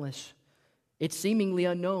relentless. It's seemingly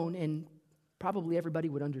unknown, and probably everybody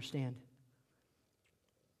would understand.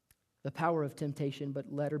 The power of temptation,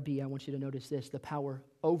 but letter B, I want you to notice this, the power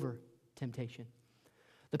over temptation.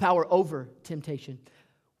 The power over temptation.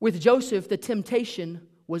 With Joseph, the temptation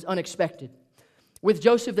was unexpected. With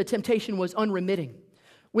Joseph, the temptation was unremitting.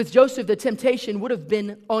 With Joseph, the temptation would have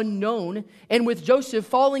been unknown, and with Joseph,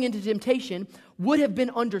 falling into temptation would have been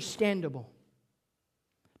understandable.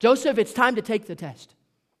 Joseph, it's time to take the test.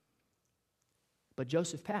 But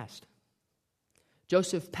Joseph passed.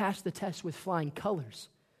 Joseph passed the test with flying colors.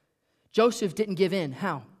 Joseph didn't give in.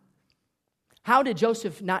 How? How did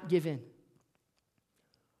Joseph not give in?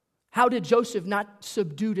 How did Joseph not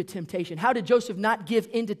subdue to temptation? How did Joseph not give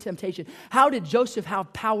in to temptation? How did Joseph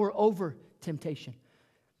have power over temptation?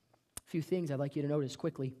 A few things I'd like you to notice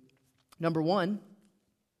quickly. Number one,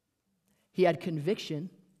 he had conviction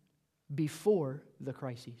before the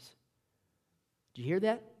crises. Did you hear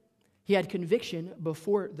that? He had conviction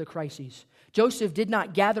before the crises. Joseph did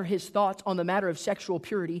not gather his thoughts on the matter of sexual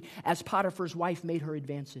purity as Potiphar's wife made her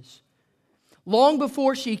advances. Long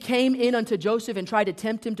before she came in unto Joseph and tried to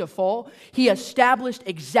tempt him to fall, he established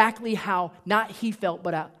exactly how not he felt,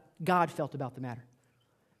 but God felt about the matter.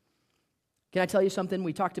 Can I tell you something?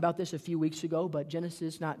 We talked about this a few weeks ago, but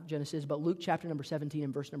Luke chapter number 17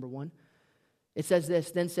 and verse number 1. It says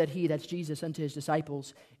this, then said he, that's Jesus, unto his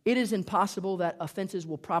disciples, it is impossible that offenses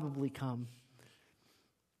will probably come.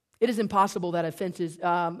 It is impossible that offenses,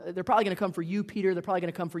 they're probably going to come for you, Peter. They're probably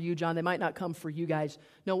going to come for you, John. They might not come for you guys.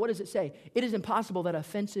 No, what does it say? It is impossible that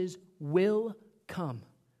offenses will come.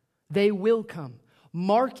 They will come.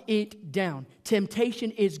 Mark it down.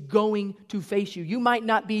 Temptation is going to face you. You might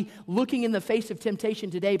not be looking in the face of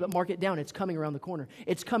temptation today, but mark it down. It's coming around the corner.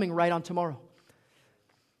 It's coming right on tomorrow.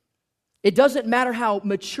 It doesn't matter how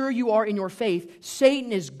mature you are in your faith,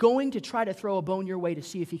 Satan is going to try to throw a bone your way to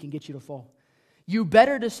see if he can get you to fall. You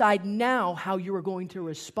better decide now how you are going to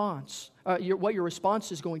respond, what your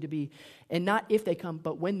response is going to be, and not if they come,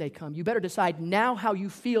 but when they come. You better decide now how you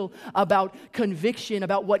feel about conviction,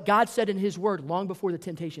 about what God said in His Word long before the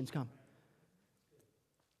temptations come.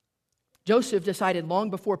 Joseph decided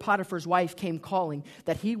long before Potiphar's wife came calling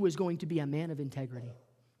that he was going to be a man of integrity.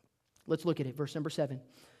 Let's look at it, verse number 7.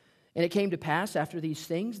 And it came to pass after these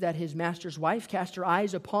things that his master's wife cast her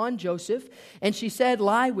eyes upon Joseph, and she said,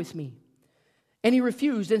 lie with me. And he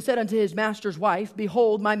refused and said unto his master's wife,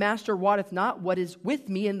 behold, my master wotteth not what is with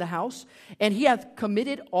me in the house, and he hath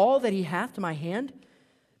committed all that he hath to my hand.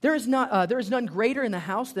 There is none greater in the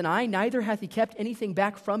house than I, neither hath he kept anything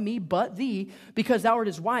back from me but thee, because thou art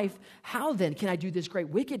his wife. How then can I do this great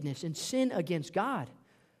wickedness and sin against God?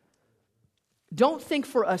 Don't think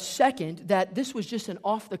for a second that this was just an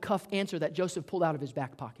off-the-cuff answer that Joseph pulled out of his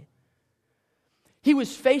back pocket. He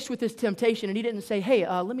was faced with this temptation and he didn't say, hey,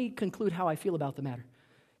 let me conclude how I feel about the matter.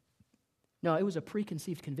 No, it was a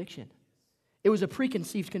preconceived conviction. It was a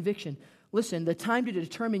preconceived conviction. Listen, the time to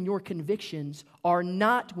determine your convictions are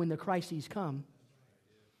not when the crises come.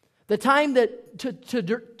 The time that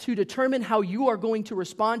to determine how you are going to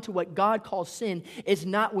respond to what God calls sin is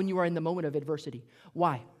not when you are in the moment of adversity.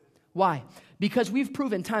 Why? Why? Because we've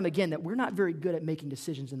proven time again that we're not very good at making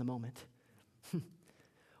decisions in the moment.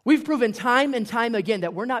 We've proven time and time again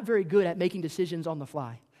that we're not very good at making decisions on the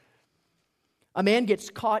fly. A man gets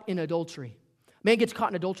caught in adultery. A man gets caught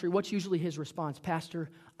in adultery. What's usually his response? Pastor,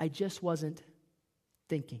 I just wasn't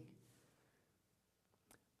thinking.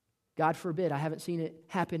 God forbid, I haven't seen it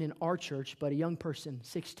happen in our church, but a young person,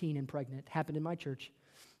 16 and pregnant, happened in my church.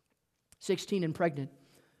 16 and pregnant.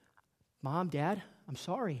 Mom, Dad, I'm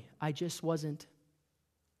sorry, I just wasn't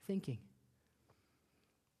thinking.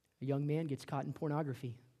 A young man gets caught in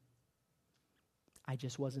pornography. I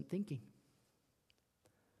just wasn't thinking.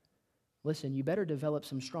 Listen, you better develop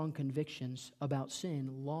some strong convictions about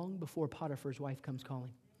sin long before Potiphar's wife comes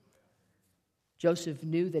calling. Joseph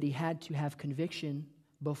knew that he had to have conviction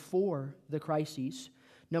before the crises.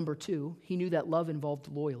 Number 2, he knew that love involved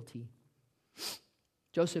loyalty.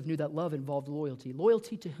 Joseph knew that love involved loyalty.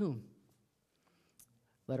 Loyalty to whom?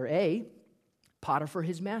 Letter A, Potiphar,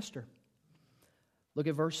 his master. Look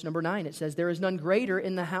at verse number 9. It says, there is none greater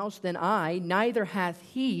in the house than I, neither hath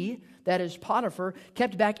he, that is Potiphar,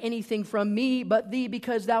 kept back anything from me but thee,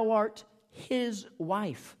 because thou art his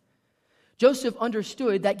wife. Joseph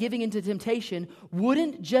understood that giving into temptation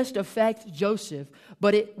wouldn't just affect Joseph,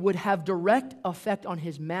 but it would have direct effect on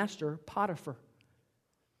his master, Potiphar.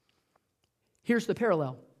 Here's the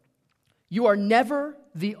parallel. You are never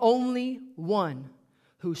the only one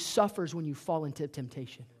who suffers when you fall into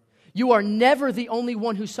temptation. You are never the only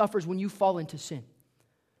one who suffers when you fall into sin.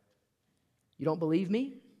 You don't believe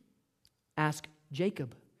me? Ask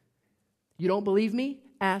Jacob. You don't believe me?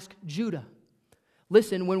 Ask Judah.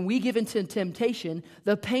 Listen, when we give into temptation,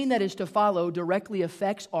 the pain that is to follow directly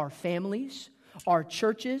affects our families, our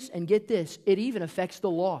churches, and get this, it even affects the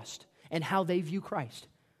lost and how they view Christ.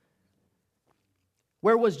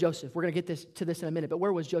 Where was Joseph? We're going to get to this in a minute, but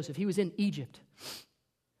where was Joseph? He was in Egypt.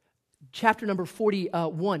 Chapter number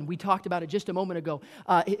 41, we talked about it just a moment ago.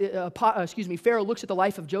 Pharaoh looks at the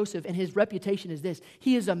life of Joseph, and his reputation is this.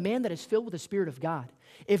 He is a man that is filled with the Spirit of God.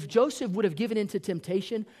 If Joseph would have given into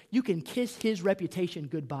temptation, you can kiss his reputation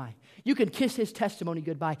goodbye. You can kiss his testimony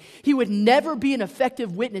goodbye. He would never be an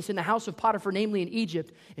effective witness in the house of Potiphar, namely in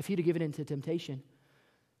Egypt, if he'd have given into temptation.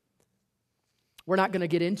 We're not going to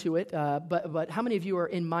get into it, but how many of you are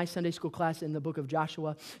in my Sunday school class in the book of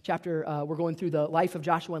Joshua? We're going through the life of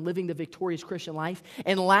Joshua and living the victorious Christian life.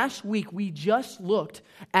 And last week, we just looked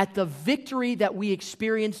at the victory that we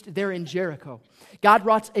experienced there in Jericho. God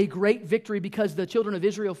wrought a great victory because the children of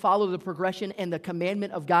Israel followed the progression and the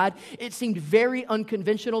commandment of God. It seemed very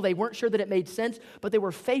unconventional. They weren't sure that it made sense, but they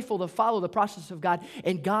were faithful to follow the process of God.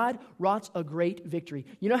 And God wrought a great victory.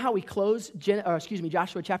 You know how we close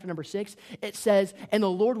Joshua chapter number 6? It says, and the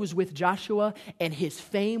Lord was with Joshua, and his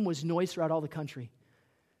fame was noised throughout all the country.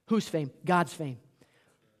 Whose fame? God's fame.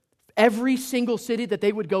 Every single city that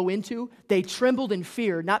they would go into, they trembled in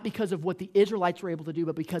fear, not because of what the Israelites were able to do,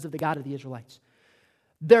 but because of the God of the Israelites.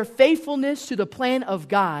 Their faithfulness to the plan of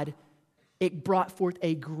God, it brought forth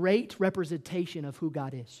a great representation of who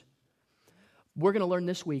God is. We're going to learn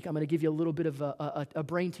this week. I'm going to give you a little bit of a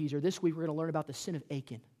brain teaser. This week we're going to learn about the sin of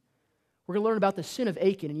Achan. We're going to learn about the sin of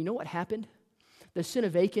Achan. And you know what happened? The sin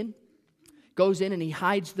of Achan goes in and he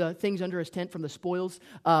hides the things under his tent from the spoils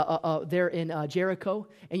there in Jericho.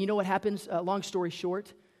 And you know what happens? Long story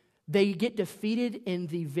short, they get defeated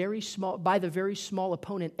by the very small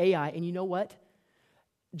opponent Ai. And you know what?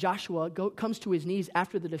 Joshua comes to his knees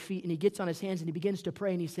after the defeat, and he gets on his hands and he begins to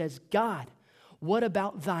pray, and he says, God, what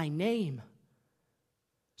about thy name?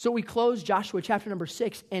 So we close Joshua chapter number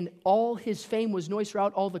 6, and all his fame was noised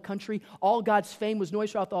throughout all the country. All God's fame was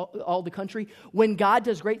noised throughout all the country. When God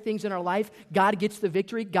does great things in our life, God gets the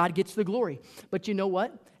victory, God gets the glory. But you know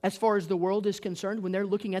what? As far as the world is concerned, when they're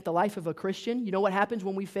looking at the life of a Christian, you know what happens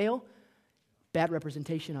when we fail? Bad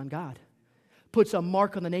representation on God. Puts a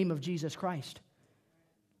mark on the name of Jesus Christ.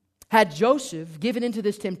 Had Joseph given into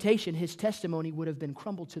this temptation, his testimony would have been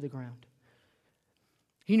crumbled to the ground.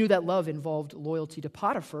 He knew that love involved loyalty to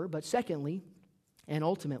Potiphar, but secondly, and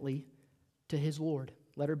ultimately, to his Lord.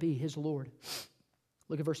 Letter B, his Lord.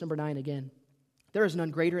 Look at verse number 9 again. There is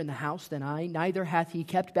none greater in the house than I, neither hath he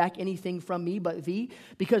kept back anything from me but thee,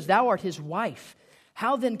 because thou art his wife.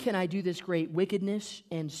 How then can I do this great wickedness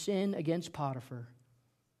and sin against Potiphar?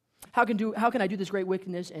 How can I do this great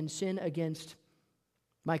wickedness and sin against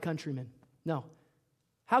my countrymen? No.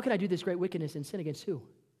 How can I do this great wickedness and sin against who?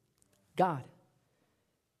 God.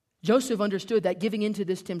 Joseph understood that giving into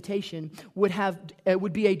this temptation would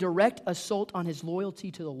be a direct assault on his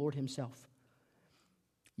loyalty to the Lord himself.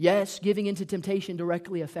 Yes, giving into temptation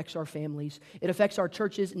directly affects our families. It affects our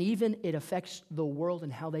churches, and even it affects the world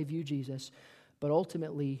and how they view Jesus. But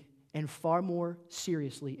ultimately, and far more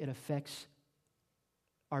seriously, it affects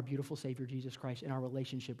our beautiful Savior, Jesus Christ, and our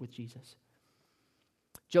relationship with Jesus.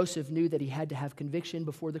 Joseph knew that he had to have conviction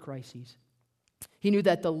before the crises. He knew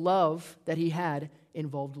that the love that he had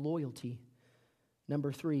involved loyalty.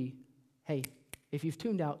 Number 3, hey, if you've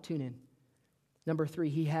tuned out, tune in. Number 3,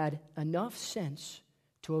 he had enough sense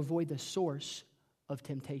to avoid the source of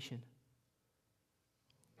temptation.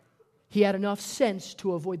 He had enough sense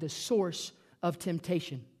to avoid the source of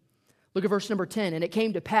temptation. Look at verse number 10. And it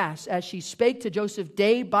came to pass, as she spake to Joseph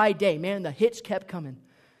day by day, man, the hits kept coming,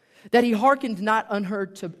 that he hearkened not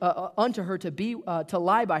unto her to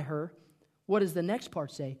lie by her. What does the next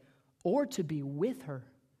part say? Or to be with her.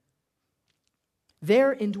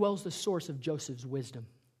 There indwells the source of Joseph's wisdom.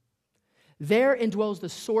 There indwells the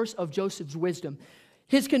source of Joseph's wisdom.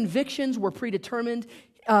 His convictions were predetermined.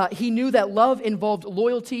 He knew that love involved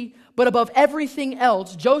loyalty. But above everything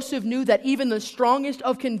else, Joseph knew that even the strongest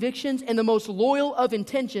of convictions and the most loyal of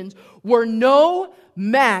intentions were no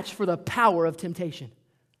match for the power of temptation.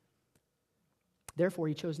 Therefore,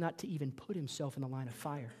 he chose not to even put himself in the line of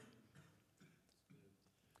fire.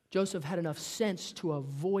 Joseph had enough sense to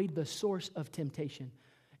avoid the source of temptation.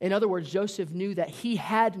 In other words, Joseph knew that he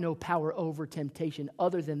had no power over temptation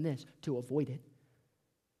other than this, to avoid it.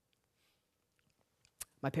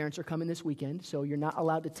 My parents are coming this weekend, so you're not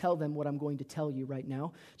allowed to tell them what I'm going to tell you right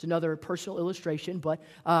now. It's another personal illustration, but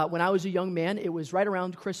when I was a young man, it was right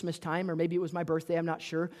around Christmas time, or maybe it was my birthday, I'm not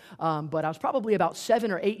sure, but I was probably about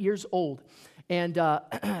 7 or 8 years old, and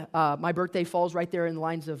my birthday falls right there in the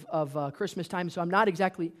lines of Christmas time, so I'm not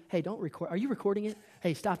exactly, hey, don't record, are you recording it?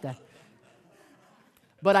 Hey, stop that.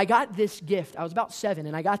 But I got this gift. I was about 7,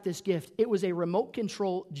 and I got this gift. It was a remote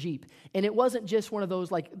control Jeep. And it wasn't just one of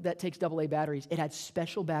those like that takes AA batteries. It had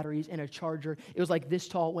special batteries and a charger. It was like this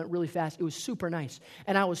tall, went really fast. It was super nice.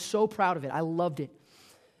 And I was so proud of it. I loved it.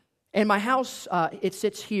 And my house, it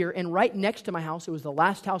sits here, and right next to my house, it was the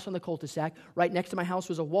last house on the cul-de-sac, right next to my house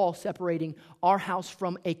was a wall separating our house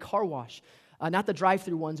from a car wash. Not the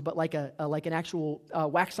drive-through ones, but like an actual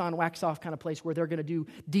wax-on, wax-off kind of place where they're going to do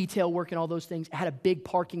detail work and all those things. It had a big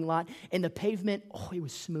parking lot, and the pavement, it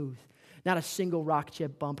was smooth. Not a single rock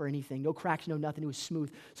chip bump or anything. No cracks, no nothing. It was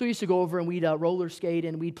smooth. So we used to go over and we'd roller skate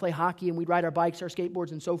and we'd play hockey and we'd ride our bikes, our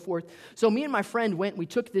skateboards, and so forth. So me and my friend we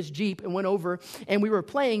took this Jeep and went over and we were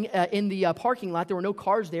playing in the parking lot. There were no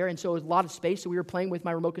cars there, and so it was a lot of space. So we were playing with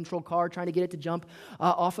my remote control car, trying to get it to jump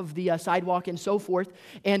off of the sidewalk and so forth.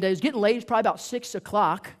 And it was getting late. It was probably about 6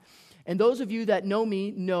 o'clock. And those of you that know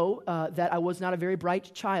me know that I was not a very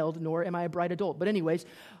bright child, nor am I a bright adult. But anyways,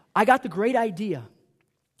 I got the great idea.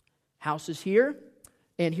 House is here,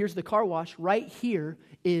 and here's the car wash. Right here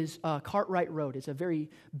is Cartwright Road. It's a very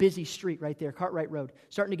busy street right there, Cartwright Road.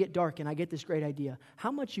 Starting to get dark, and I get this great idea.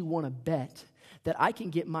 How much you want to bet that I can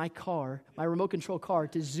get my car, my remote control car,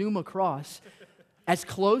 to zoom across as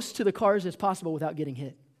close to the cars as possible without getting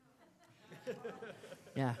hit?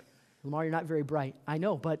 Yeah. Lamar, you're not very bright. I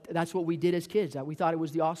know, but that's what we did as kids. We thought it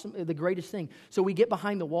was the greatest thing. So we get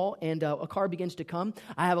behind the wall, and a car begins to come.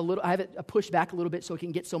 I have it pushed back a little bit so it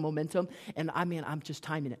can get some momentum, and I'm just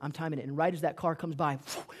timing it. I'm timing it, and right as that car comes by,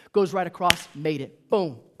 goes right across, made it.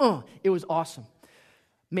 Boom. It was awesome.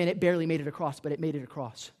 Man, it barely made it across, but it made it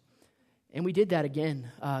across. And we did that again.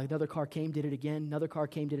 Another car came, did it again. Another car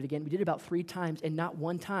came, did it again. We did it about 3 times, and not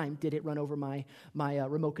one time did it run over my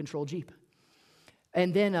remote control Jeep.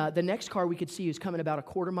 And then the next car we could see was coming about a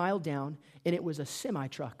quarter mile down, and it was a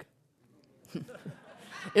semi-truck. It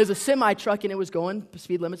was a semi-truck, and it was going,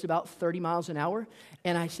 speed limit's about 30 miles an hour.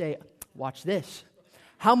 And I say, watch this.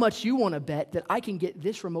 How much you want to bet that I can get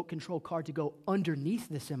this remote control car to go underneath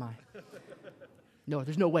the semi? No,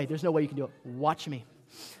 there's no way. There's no way you can do it. Watch me.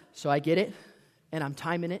 So I get it, and I'm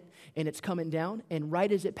timing it, and it's coming down, and right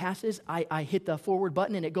as it passes, I hit the forward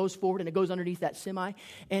button, and it goes forward, and it goes underneath that semi,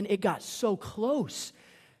 and it got so close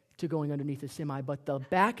to going underneath the semi, but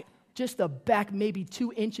just the back maybe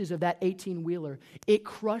 2 inches of that 18-wheeler, it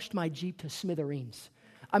crushed my Jeep to smithereens.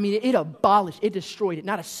 I mean, it destroyed it.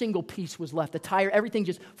 Not a single piece was left. The tire, everything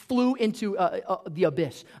just flew into the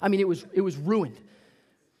abyss. I mean, it was ruined.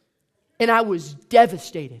 And I was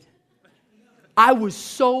devastated. I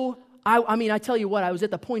tell you what, I was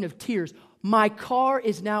at the point of tears. My car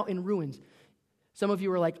is now in ruins. Some of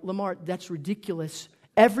you are like, Lamar, that's ridiculous.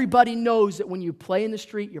 Everybody knows that when you play in the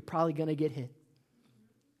street, you're probably going to get hit.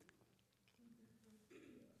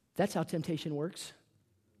 That's how temptation works.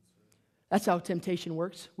 That's how temptation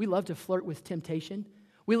works. We love to flirt with temptation.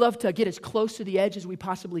 We love to get as close to the edge as we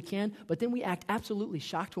possibly can, but then we act absolutely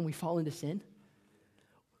shocked when we fall into sin.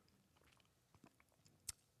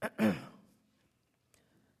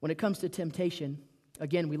 When it comes to temptation,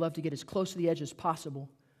 again, we love to get as close to the edge as possible,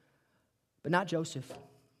 but not Joseph.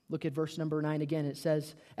 Look at verse number 9 again. It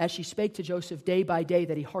says, as she spake to Joseph day by day,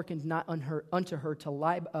 that he hearkened not unto her to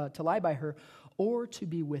lie by her or to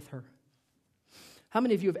be with her. How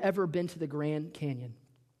many of you have ever been to the Grand Canyon?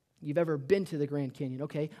 You've ever been to the Grand Canyon,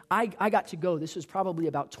 okay? I got to go. This was probably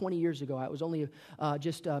about 20 years ago. I was only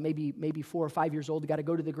maybe 4 or 5 years old. I got to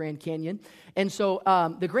go to the Grand Canyon. And so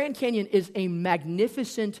the Grand Canyon is a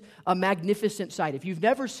magnificent sight. If you've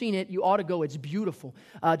never seen it, you ought to go. It's beautiful.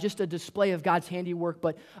 Just a display of God's handiwork.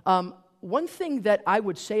 But one thing that I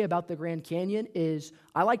would say about the Grand Canyon is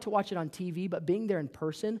I like to watch it on TV, but being there in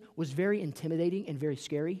person was very intimidating and very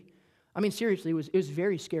scary. I mean, seriously, it was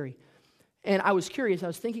very scary. And I was curious. I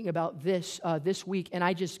was thinking about this week, and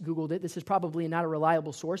I just Googled it. This is probably not a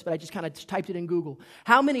reliable source, but I just kind of typed it in Google.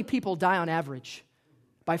 How many people die on average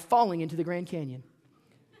by falling into the Grand Canyon?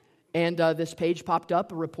 And this page popped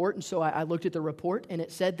up, a report, and so I looked at the report, and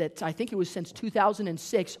it said that I think it was since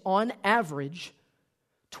 2006, on average,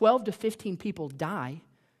 12 to 15 people die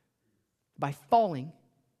by falling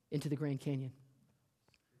into the Grand Canyon.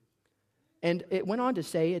 And it went on to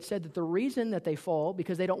say, it said that the reason that they fall,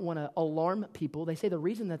 because they don't want to alarm people, they say the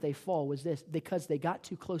reason that they fall was this, because they got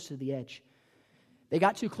too close to the edge. They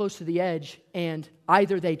got too close to the edge, and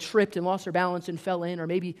either they tripped and lost their balance and fell in, or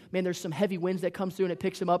maybe, man, there's some heavy winds that comes through and it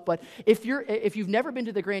picks them up. But if you've never been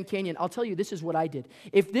to the Grand Canyon, I'll tell you, this is what I did.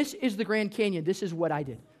 If this is the Grand Canyon, this is what I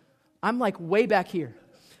did. I'm like way back here.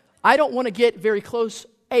 I don't want to get very close.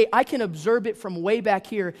 Hey, I can observe it from way back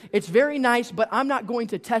here. It's very nice, but I'm not going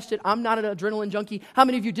to test it. I'm not an adrenaline junkie. How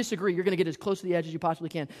many of you disagree? You're going to get as close to the edge as you possibly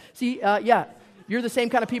can. See, yeah, you're the same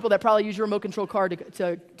kind of people that probably use your remote control car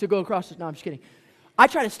to go across this. No, I'm just kidding. I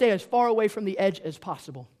try to stay as far away from the edge as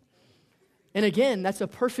possible. And again, that's a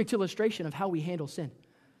perfect illustration of how we handle sin.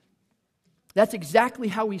 That's exactly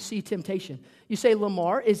how we see temptation. You say,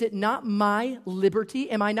 Lamar, is it not my liberty?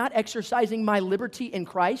 Am I not exercising my liberty in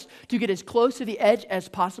Christ to get as close to the edge as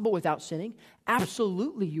possible without sinning?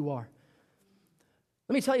 Absolutely you are.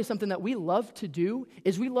 Let me tell you something that we love to do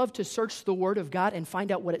is we love to search the Word of God and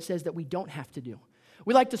find out what it says that we don't have to do.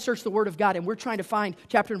 We like to search the Word of God, and we're trying to find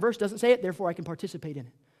chapter and verse doesn't say it, therefore I can participate in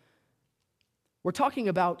it. We're talking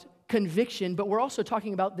about conviction, but we're also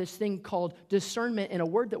talking about this thing called discernment, and a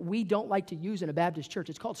word that we don't like to use in a Baptist church.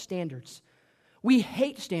 It's called standards. We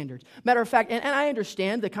hate standards. Matter of fact, and I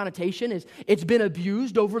understand the connotation is it's been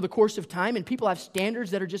abused over the course of time, and people have standards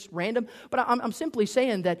that are just random, but I'm simply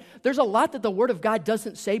saying that there's a lot that the Word of God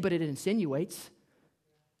doesn't say, but it insinuates.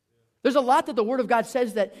 There's a lot that the Word of God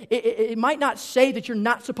says that it might not say that you're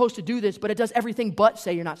not supposed to do this, but it does everything but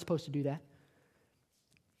say you're not supposed to do that.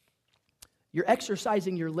 You're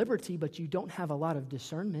exercising your liberty, but you don't have a lot of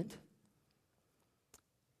discernment.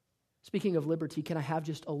 Speaking of liberty, can I have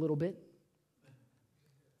just a little bit?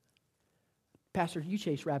 Pastor, you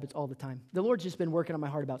chase rabbits all the time. The Lord's just been working on my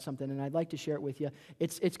heart about something, and I'd like to share it with you.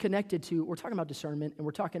 It's connected to, we're talking about discernment, and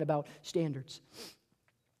we're talking about standards.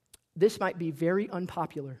 This might be very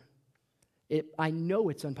unpopular. I know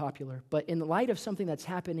it's unpopular, but in the light of something that's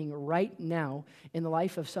happening right now, in the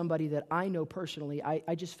life of somebody that I know personally,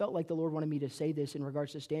 I just felt like the Lord wanted me to say this in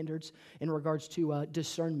regards to standards, in regards to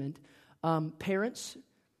discernment. Parents,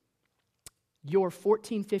 your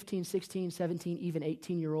 14, 15, 16, 17, even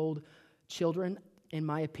 18-year-old children, in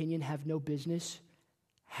my opinion, have no business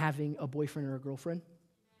having a boyfriend or a girlfriend.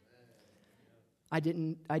 I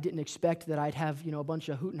didn't expect that I'd have, a bunch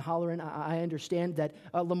of hoot and hollering. I understand that,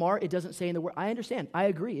 Lamar, it doesn't say in the Word. I understand. I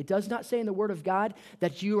agree. It does not say in the Word of God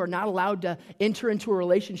that you are not allowed to enter into a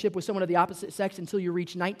relationship with someone of the opposite sex until you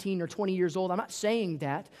reach 19 or 20 years old. I'm not saying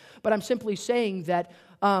that, but I'm simply saying that,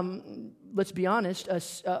 let's be honest,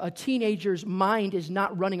 a teenager's mind is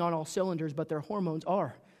not running on all cylinders, but their hormones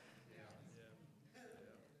are.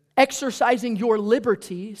 Exercising your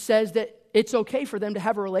liberty says that it's okay for them to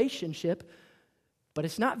have a relationship, but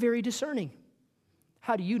it's not very discerning.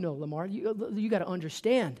 How do you know, Lamar? You got to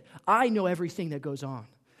understand. I know everything that goes on.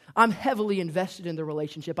 I'm heavily invested in the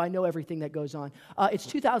relationship. I know everything that goes on. It's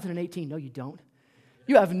 2018. No, you don't.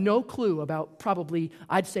 You have no clue about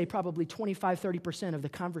I'd say probably 25, 30% of the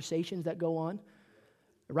conversations that go on.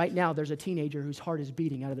 Right now, there's a teenager whose heart is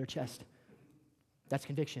beating out of their chest. That's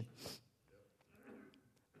conviction.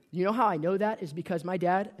 You know how I know that is because my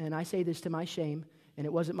dad, and I say this to my shame, and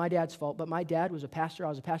it wasn't my dad's fault, but my dad was a pastor. I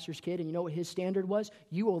was a pastor's kid, and you know what his standard was?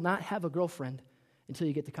 You will not have a girlfriend until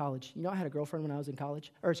you get to college. You know I had a girlfriend when I was in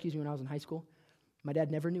college, when I was in high school. My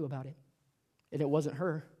dad never knew about it, and it wasn't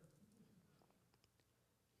her.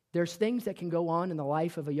 There's things that can go on in the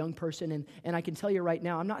life of a young person, and I can tell you right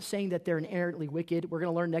now, I'm not saying that they're inherently wicked. We're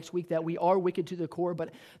going to learn next week that we are wicked to the core,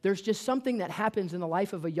 but there's just something that happens in the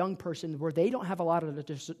life of a young person where they don't have a lot of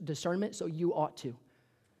discernment, so you ought to.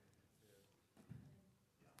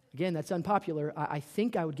 Again, that's unpopular. I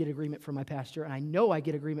think I would get agreement from my pastor, and I know I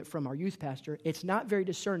get agreement from our youth pastor. It's not very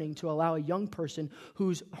discerning to allow a young person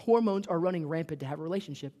whose hormones are running rampant to have a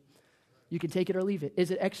relationship. You can take it or leave it.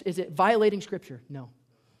 Is it violating Scripture? No.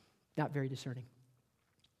 Not very discerning.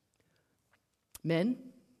 Men,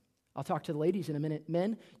 I'll talk to the ladies in a minute.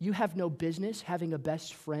 Men, you have no business having a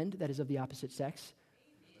best friend that is of the opposite sex.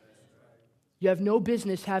 You have no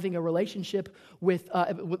business having a relationship with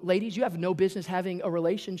ladies. You have no business having a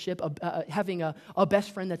relationship, having a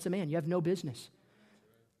best friend that's a man. You have no business.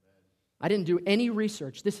 I didn't do any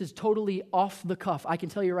research. This is totally off the cuff. I can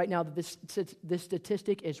tell you right now that this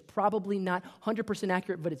statistic is probably not 100%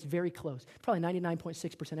 accurate, but it's very close. Probably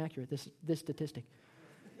 99.6% accurate, this statistic.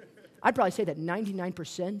 I'd probably say that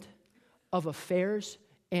 99% of affairs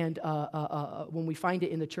and when we find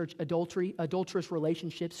it in the church, adulterous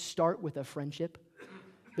relationships start with a friendship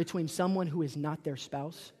between someone who is not their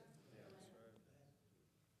spouse.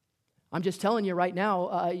 I'm just telling you right now,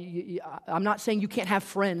 I'm not saying you can't have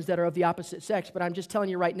friends that are of the opposite sex, but I'm just telling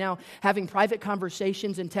you right now, having private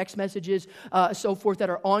conversations and text messages, so forth, that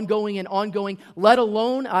are ongoing, let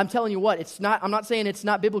alone, I'm telling you what, I'm not saying it's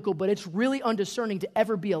not biblical, but it's really undiscerning to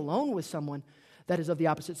ever be alone with someone that is of the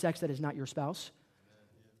opposite sex that is not your spouse.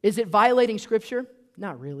 Is it violating Scripture?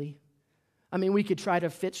 Not really. I mean, we could try to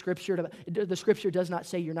fit Scripture. The Scripture does not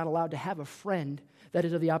say you're not allowed to have a friend that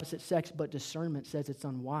is of the opposite sex, but discernment says it's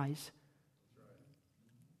unwise.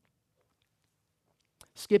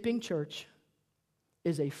 Skipping church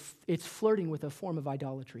it's flirting with a form of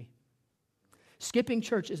idolatry. Skipping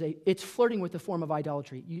church it's flirting with a form of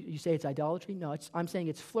idolatry. You say it's idolatry? No, I'm saying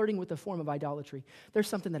it's flirting with a form of idolatry. There's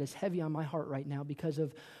something that is heavy on my heart right now because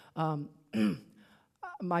of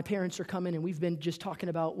my parents are coming, and we've been just talking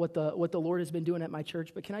about what the Lord has been doing at my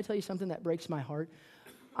church. But can I tell you something that breaks my heart?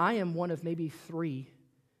 I am one of maybe 3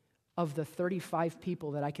 of the 35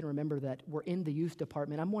 people that I can remember that were in the youth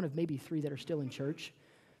department. I'm one of maybe 3 that are still in church.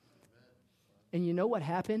 And you know what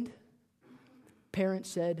happened? Parents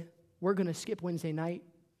said, we're going to skip Wednesday night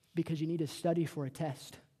because you need to study for a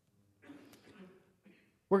test.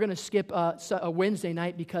 We're going to skip a Wednesday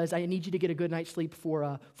night because I need you to get a good night's sleep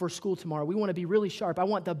for school tomorrow. We want to be really sharp. I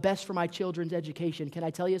want the best for my children's education. Can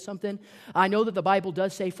I tell you something? I know that the Bible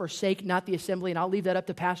does say forsake not the assembly, and I'll leave that up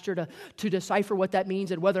to pastor to decipher what that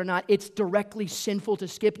means and whether or not it's directly sinful to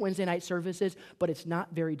skip Wednesday night services, but it's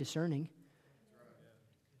not very discerning.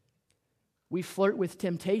 We flirt with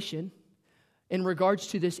temptation in regards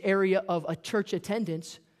to this area of a church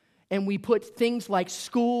attendance, and we put things like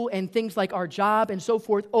school and things like our job and so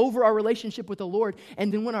forth over our relationship with the Lord.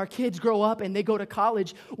 And then when our kids grow up and they go to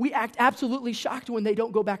college, we act absolutely shocked when they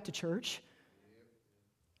don't go back to church.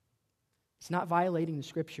 It's not violating the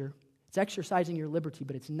Scripture. It's exercising your liberty,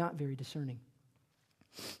 but it's not very discerning.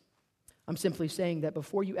 I'm simply saying that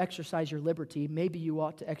before you exercise your liberty, maybe you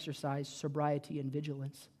ought to exercise sobriety and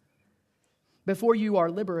vigilance. Before you are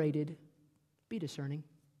liberated, be discerning.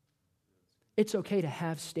 It's okay to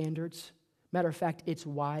have standards. Matter of fact, it's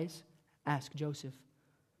wise. Ask Joseph.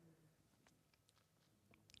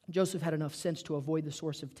 Joseph had enough sense to avoid the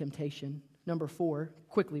source of temptation. Number 4,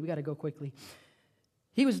 quickly, we got to go quickly.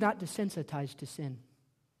 He was not desensitized to sin.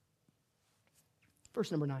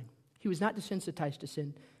 Verse number 9. He was not desensitized to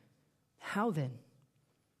sin. How then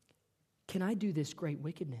can I do this great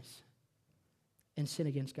wickedness and sin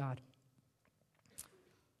against God?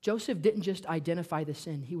 Joseph didn't just identify the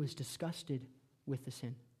sin, he was disgusted with the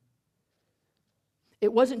sin.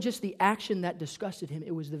 It wasn't just the action that disgusted him,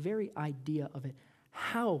 it was the very idea of it.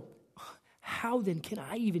 How then can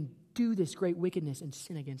I even do this great wickedness and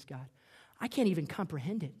sin against God? I can't even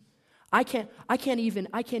comprehend it. I can't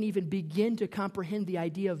even begin to comprehend the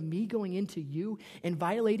idea of me going into you and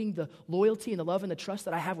violating the loyalty and the love and the trust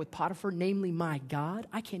that I have with Potiphar, namely my God.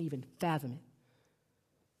 I can't even fathom it.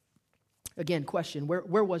 Again, question,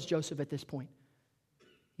 where was Joseph at this point?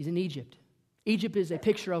 He's in Egypt. Egypt is a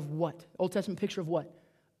picture of what? Old Testament picture of what?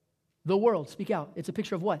 The world. Speak out. It's a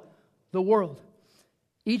picture of what? The world.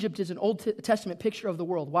 Egypt is an Old Testament picture of the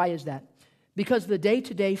world. Why is that? Because the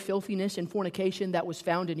day-to-day filthiness and fornication that was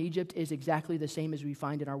found in Egypt is exactly the same as we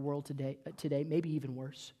find in our world today, maybe even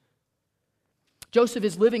worse. Joseph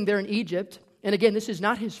is living there in Egypt, and again, this is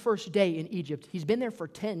not his first day in Egypt. He's been there for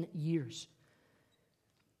 10 years.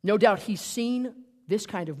 No doubt he's seen this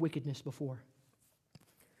kind of wickedness before.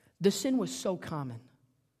 The sin was so common.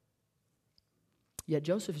 Yet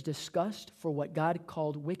Joseph's disgust for what God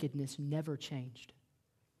called wickedness never changed.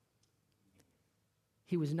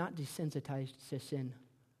 He was not desensitized to sin.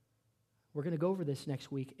 We're going to go over this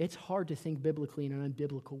next week. It's hard to think biblically in an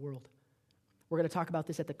unbiblical world. We're going to talk about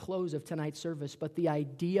this at the close of tonight's service, but the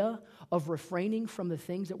idea of refraining from the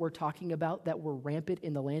things that we're talking about that were rampant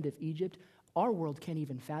in the land of Egypt, our world can't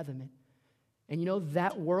even fathom it. And you know,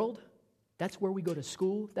 that world, that's where we go to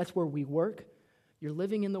school, that's where we work. You're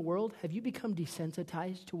living in the world. Have you become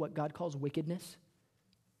desensitized to what God calls wickedness?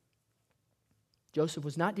 Joseph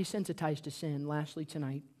was not desensitized to sin. Lastly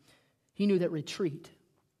tonight, he knew that retreat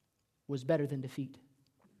was better than defeat.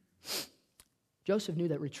 Joseph knew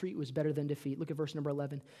that retreat was better than defeat. Look at verse number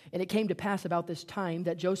 11. And it came to pass about this time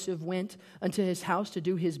that Joseph went unto his house to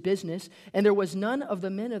do his business, and there was none of the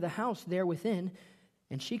men of the house there within.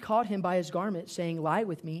 And she caught him by his garment, saying, Lie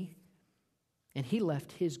with me. And he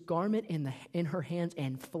left his garment in her hands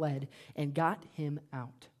and fled and got him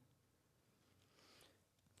out.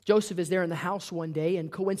 Joseph is there in the house one day,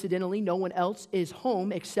 and coincidentally, no one else is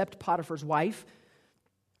home except Potiphar's wife.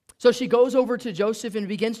 So she goes over to Joseph and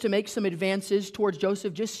begins to make some advances towards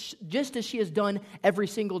Joseph, just as she has done every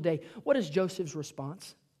single day. What is Joseph's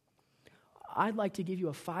response? I'd like to give you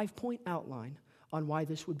a 5-point outline on why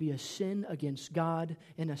this would be a sin against God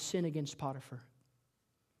and a sin against Potiphar.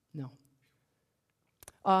 No.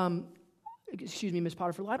 Excuse me, Miss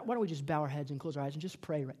Potiphar, why don't we just bow our heads and close our eyes and just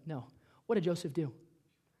pray? No. What did Joseph do?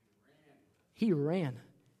 He ran.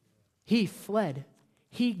 He fled.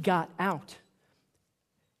 He got out.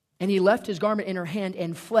 And he left his garment in her hand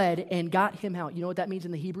and fled and got him out. You know what that means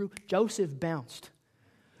in the Hebrew? Joseph bounced.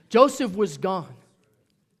 Joseph was gone.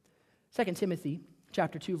 2 Timothy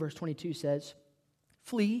chapter 2, verse 22 says,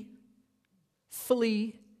 Flee,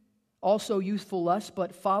 also youthful lust,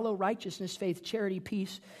 but follow righteousness, faith, charity,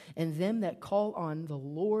 peace, and them that call on the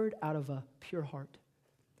Lord out of a pure heart.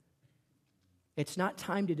 It's not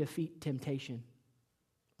time to defeat temptation.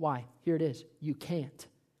 Why? Here it is. You can't.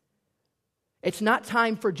 It's not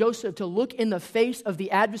time for Joseph to look in the face of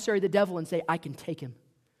the adversary, the devil, and say, I can take him.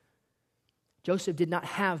 Joseph did not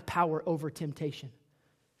have power over temptation.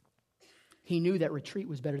 He knew that retreat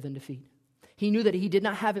was better than defeat. He knew that he did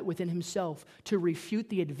not have it within himself to refute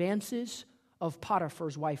the advances of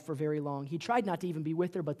Potiphar's wife for very long. He tried not to even be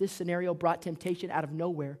with her, but this scenario brought temptation out of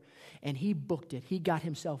nowhere, and he booked it. He got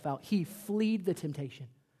himself out. He fled the temptation.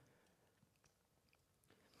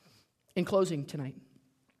 In closing tonight,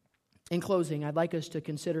 I'd like us to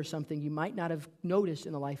consider something you might not have noticed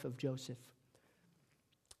in the life of Joseph.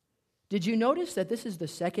 Did you notice that this is the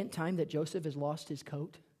second time that Joseph has lost his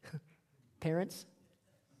coat? Parents?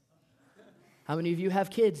 How many of you have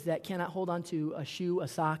kids that cannot hold on to a shoe, a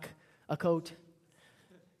sock, a coat?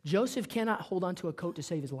 Joseph cannot hold on to a coat to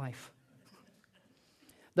save his life.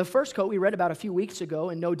 The first coat we read about a few weeks ago,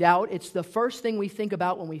 and no doubt it's the first thing we think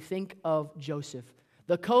about when we think of Joseph.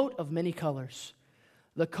 The coat of many colors.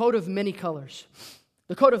 The coat of many colors.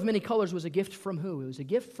 The coat of many colors was a gift from who? It was a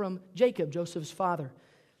gift from Jacob, Joseph's father.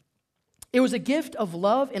 It was a gift of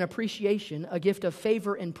love and appreciation, a gift of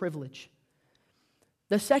favor and privilege.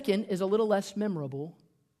 The second is a little less memorable,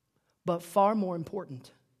 but far more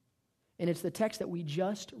important. And it's the text that we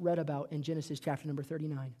just read about in Genesis chapter number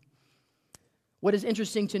 39. What is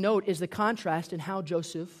interesting to note is the contrast in how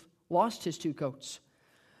Joseph lost his two coats.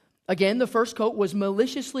 Again, the first coat was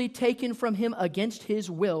maliciously taken from him against his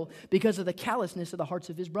will because of the callousness of the hearts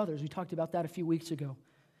of his brothers. We talked about that a few weeks ago.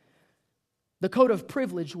 The coat of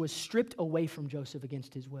privilege was stripped away from Joseph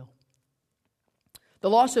against his will. The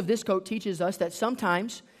loss of this coat teaches us that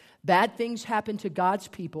sometimes bad things happen to God's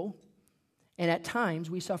people, and at times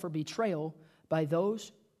we suffer betrayal by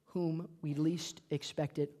those whom we least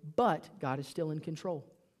expect it, but God is still in control.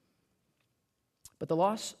 But the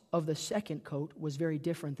loss of the second coat was very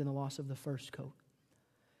different than the loss of the first coat.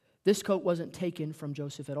 This coat wasn't taken from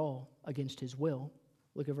Joseph at all against his will.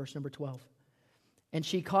 Look at verse number 12. And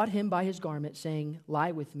she caught him by his garment, saying,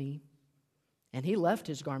 Lie with me. And he left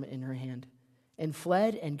his garment in her hand and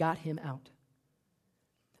fled and got him out.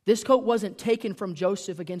 This coat wasn't taken from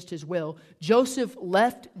Joseph against his will. Joseph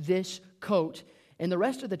left this coat. And the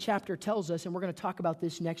rest of the chapter tells us, and we're going to talk about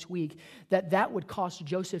this next week, that would cost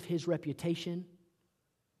Joseph his reputation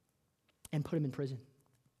and put him in prison.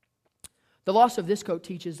 The loss of this coat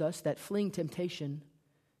teaches us that fleeing temptation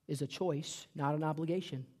is a choice, not an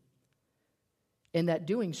obligation. And that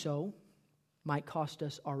doing so might cost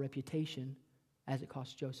us our reputation as it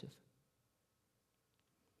cost Joseph.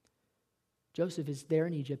 Joseph is there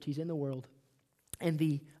in Egypt. He's in the world. And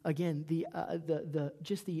the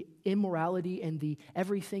immorality and the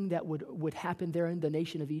everything that would happen there in the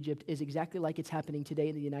nation of Egypt is exactly like it's happening today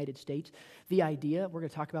in the United States. The idea, we're going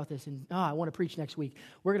to talk about this I want to preach next week.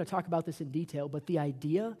 We're going to talk about this in detail, but the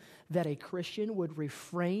idea that a Christian would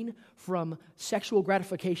refrain from sexual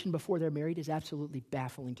gratification before they're married is absolutely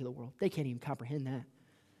baffling to the world. They can't even comprehend that.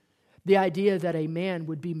 The idea that a man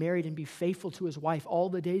would be married and be faithful to his wife all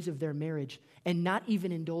the days of their marriage and not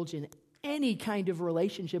even indulge in any kind of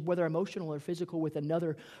relationship, whether emotional or physical, with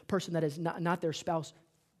another person that is not their spouse,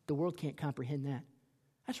 the world can't comprehend that.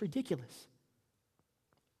 That's ridiculous.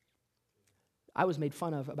 I was made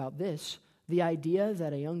fun of about this. The idea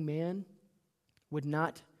that a young man would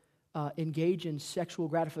not engage in sexual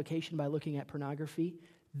gratification by looking at pornography,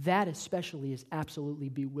 that especially is absolutely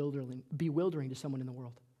bewildering to someone in the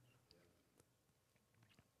world.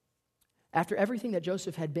 After everything that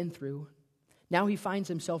Joseph had been through, now he finds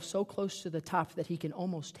himself so close to the top that he can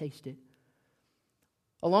almost taste it.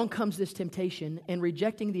 Along comes this temptation, and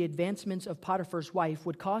rejecting the advancements of Potiphar's wife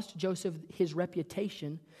would cost Joseph his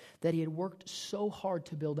reputation that he had worked so hard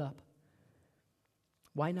to build up.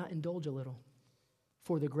 Why not indulge a little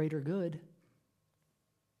for the greater good?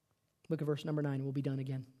 Look at verse number 9, and we'll be done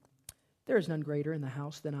again. There is none greater in the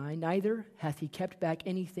house than I, neither hath he kept back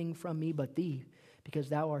anything from me but thee, because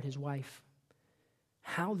thou art his wife.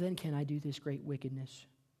 How then can I do this great wickedness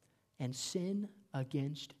and sin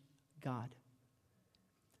against God?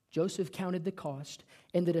 Joseph counted the cost,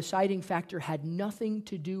 and the deciding factor had nothing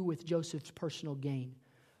to do with Joseph's personal gain,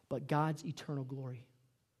 but God's eternal glory.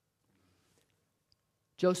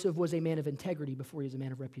 Joseph was a man of integrity before he was a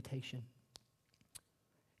man of reputation.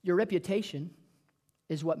 Your reputation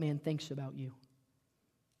is what man thinks about you,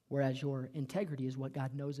 whereas your integrity is what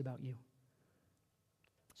God knows about you.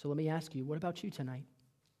 So let me ask you, what about you tonight?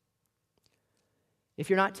 If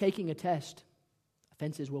you're not taking a test,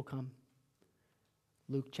 offenses will come.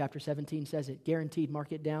 Luke chapter 17 says it, guaranteed,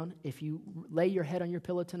 mark it down. If you lay your head on your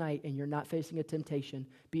pillow tonight and you're not facing a temptation,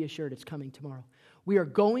 be assured it's coming tomorrow. We are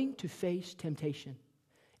going to face temptation,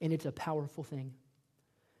 and it's a powerful thing.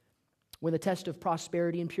 When the test of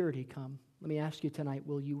prosperity and purity come, let me ask you tonight,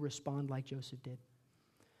 will you respond like Joseph did?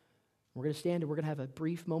 We're going to stand and we're going to have a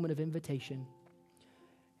brief moment of invitation.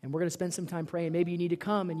 And we're going to spend some time praying. Maybe you need to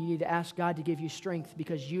come and you need to ask God to give you strength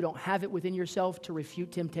because you don't have it within yourself to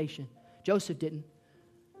refute temptation. Joseph didn't.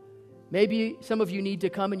 Maybe some of you need to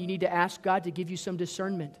come and you need to ask God to give you some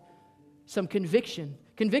discernment, some conviction.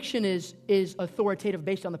 Conviction is authoritative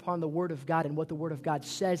based upon the Word of God and what the Word of God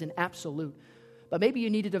says in absolute. But maybe you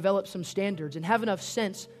need to develop some standards and have enough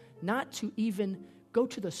sense not to even go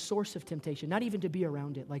to the source of temptation, not even to be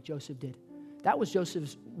around it like Joseph did. That was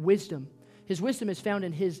Joseph's wisdom. His wisdom is found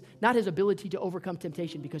in not his ability to overcome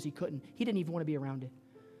temptation because he couldn't. He didn't even want to be around it.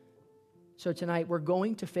 So tonight we're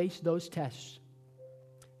going to face those tests.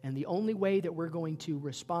 And the only way that we're going to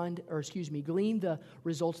glean the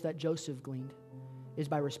results that Joseph gleaned is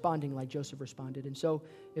by responding like Joseph responded. And so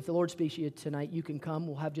if the Lord speaks to you tonight, you can come.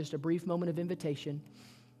 We'll have just a brief moment of invitation.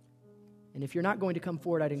 And if you're not going to come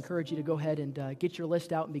forward, I'd encourage you to go ahead and get your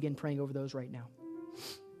list out and begin praying over those right now.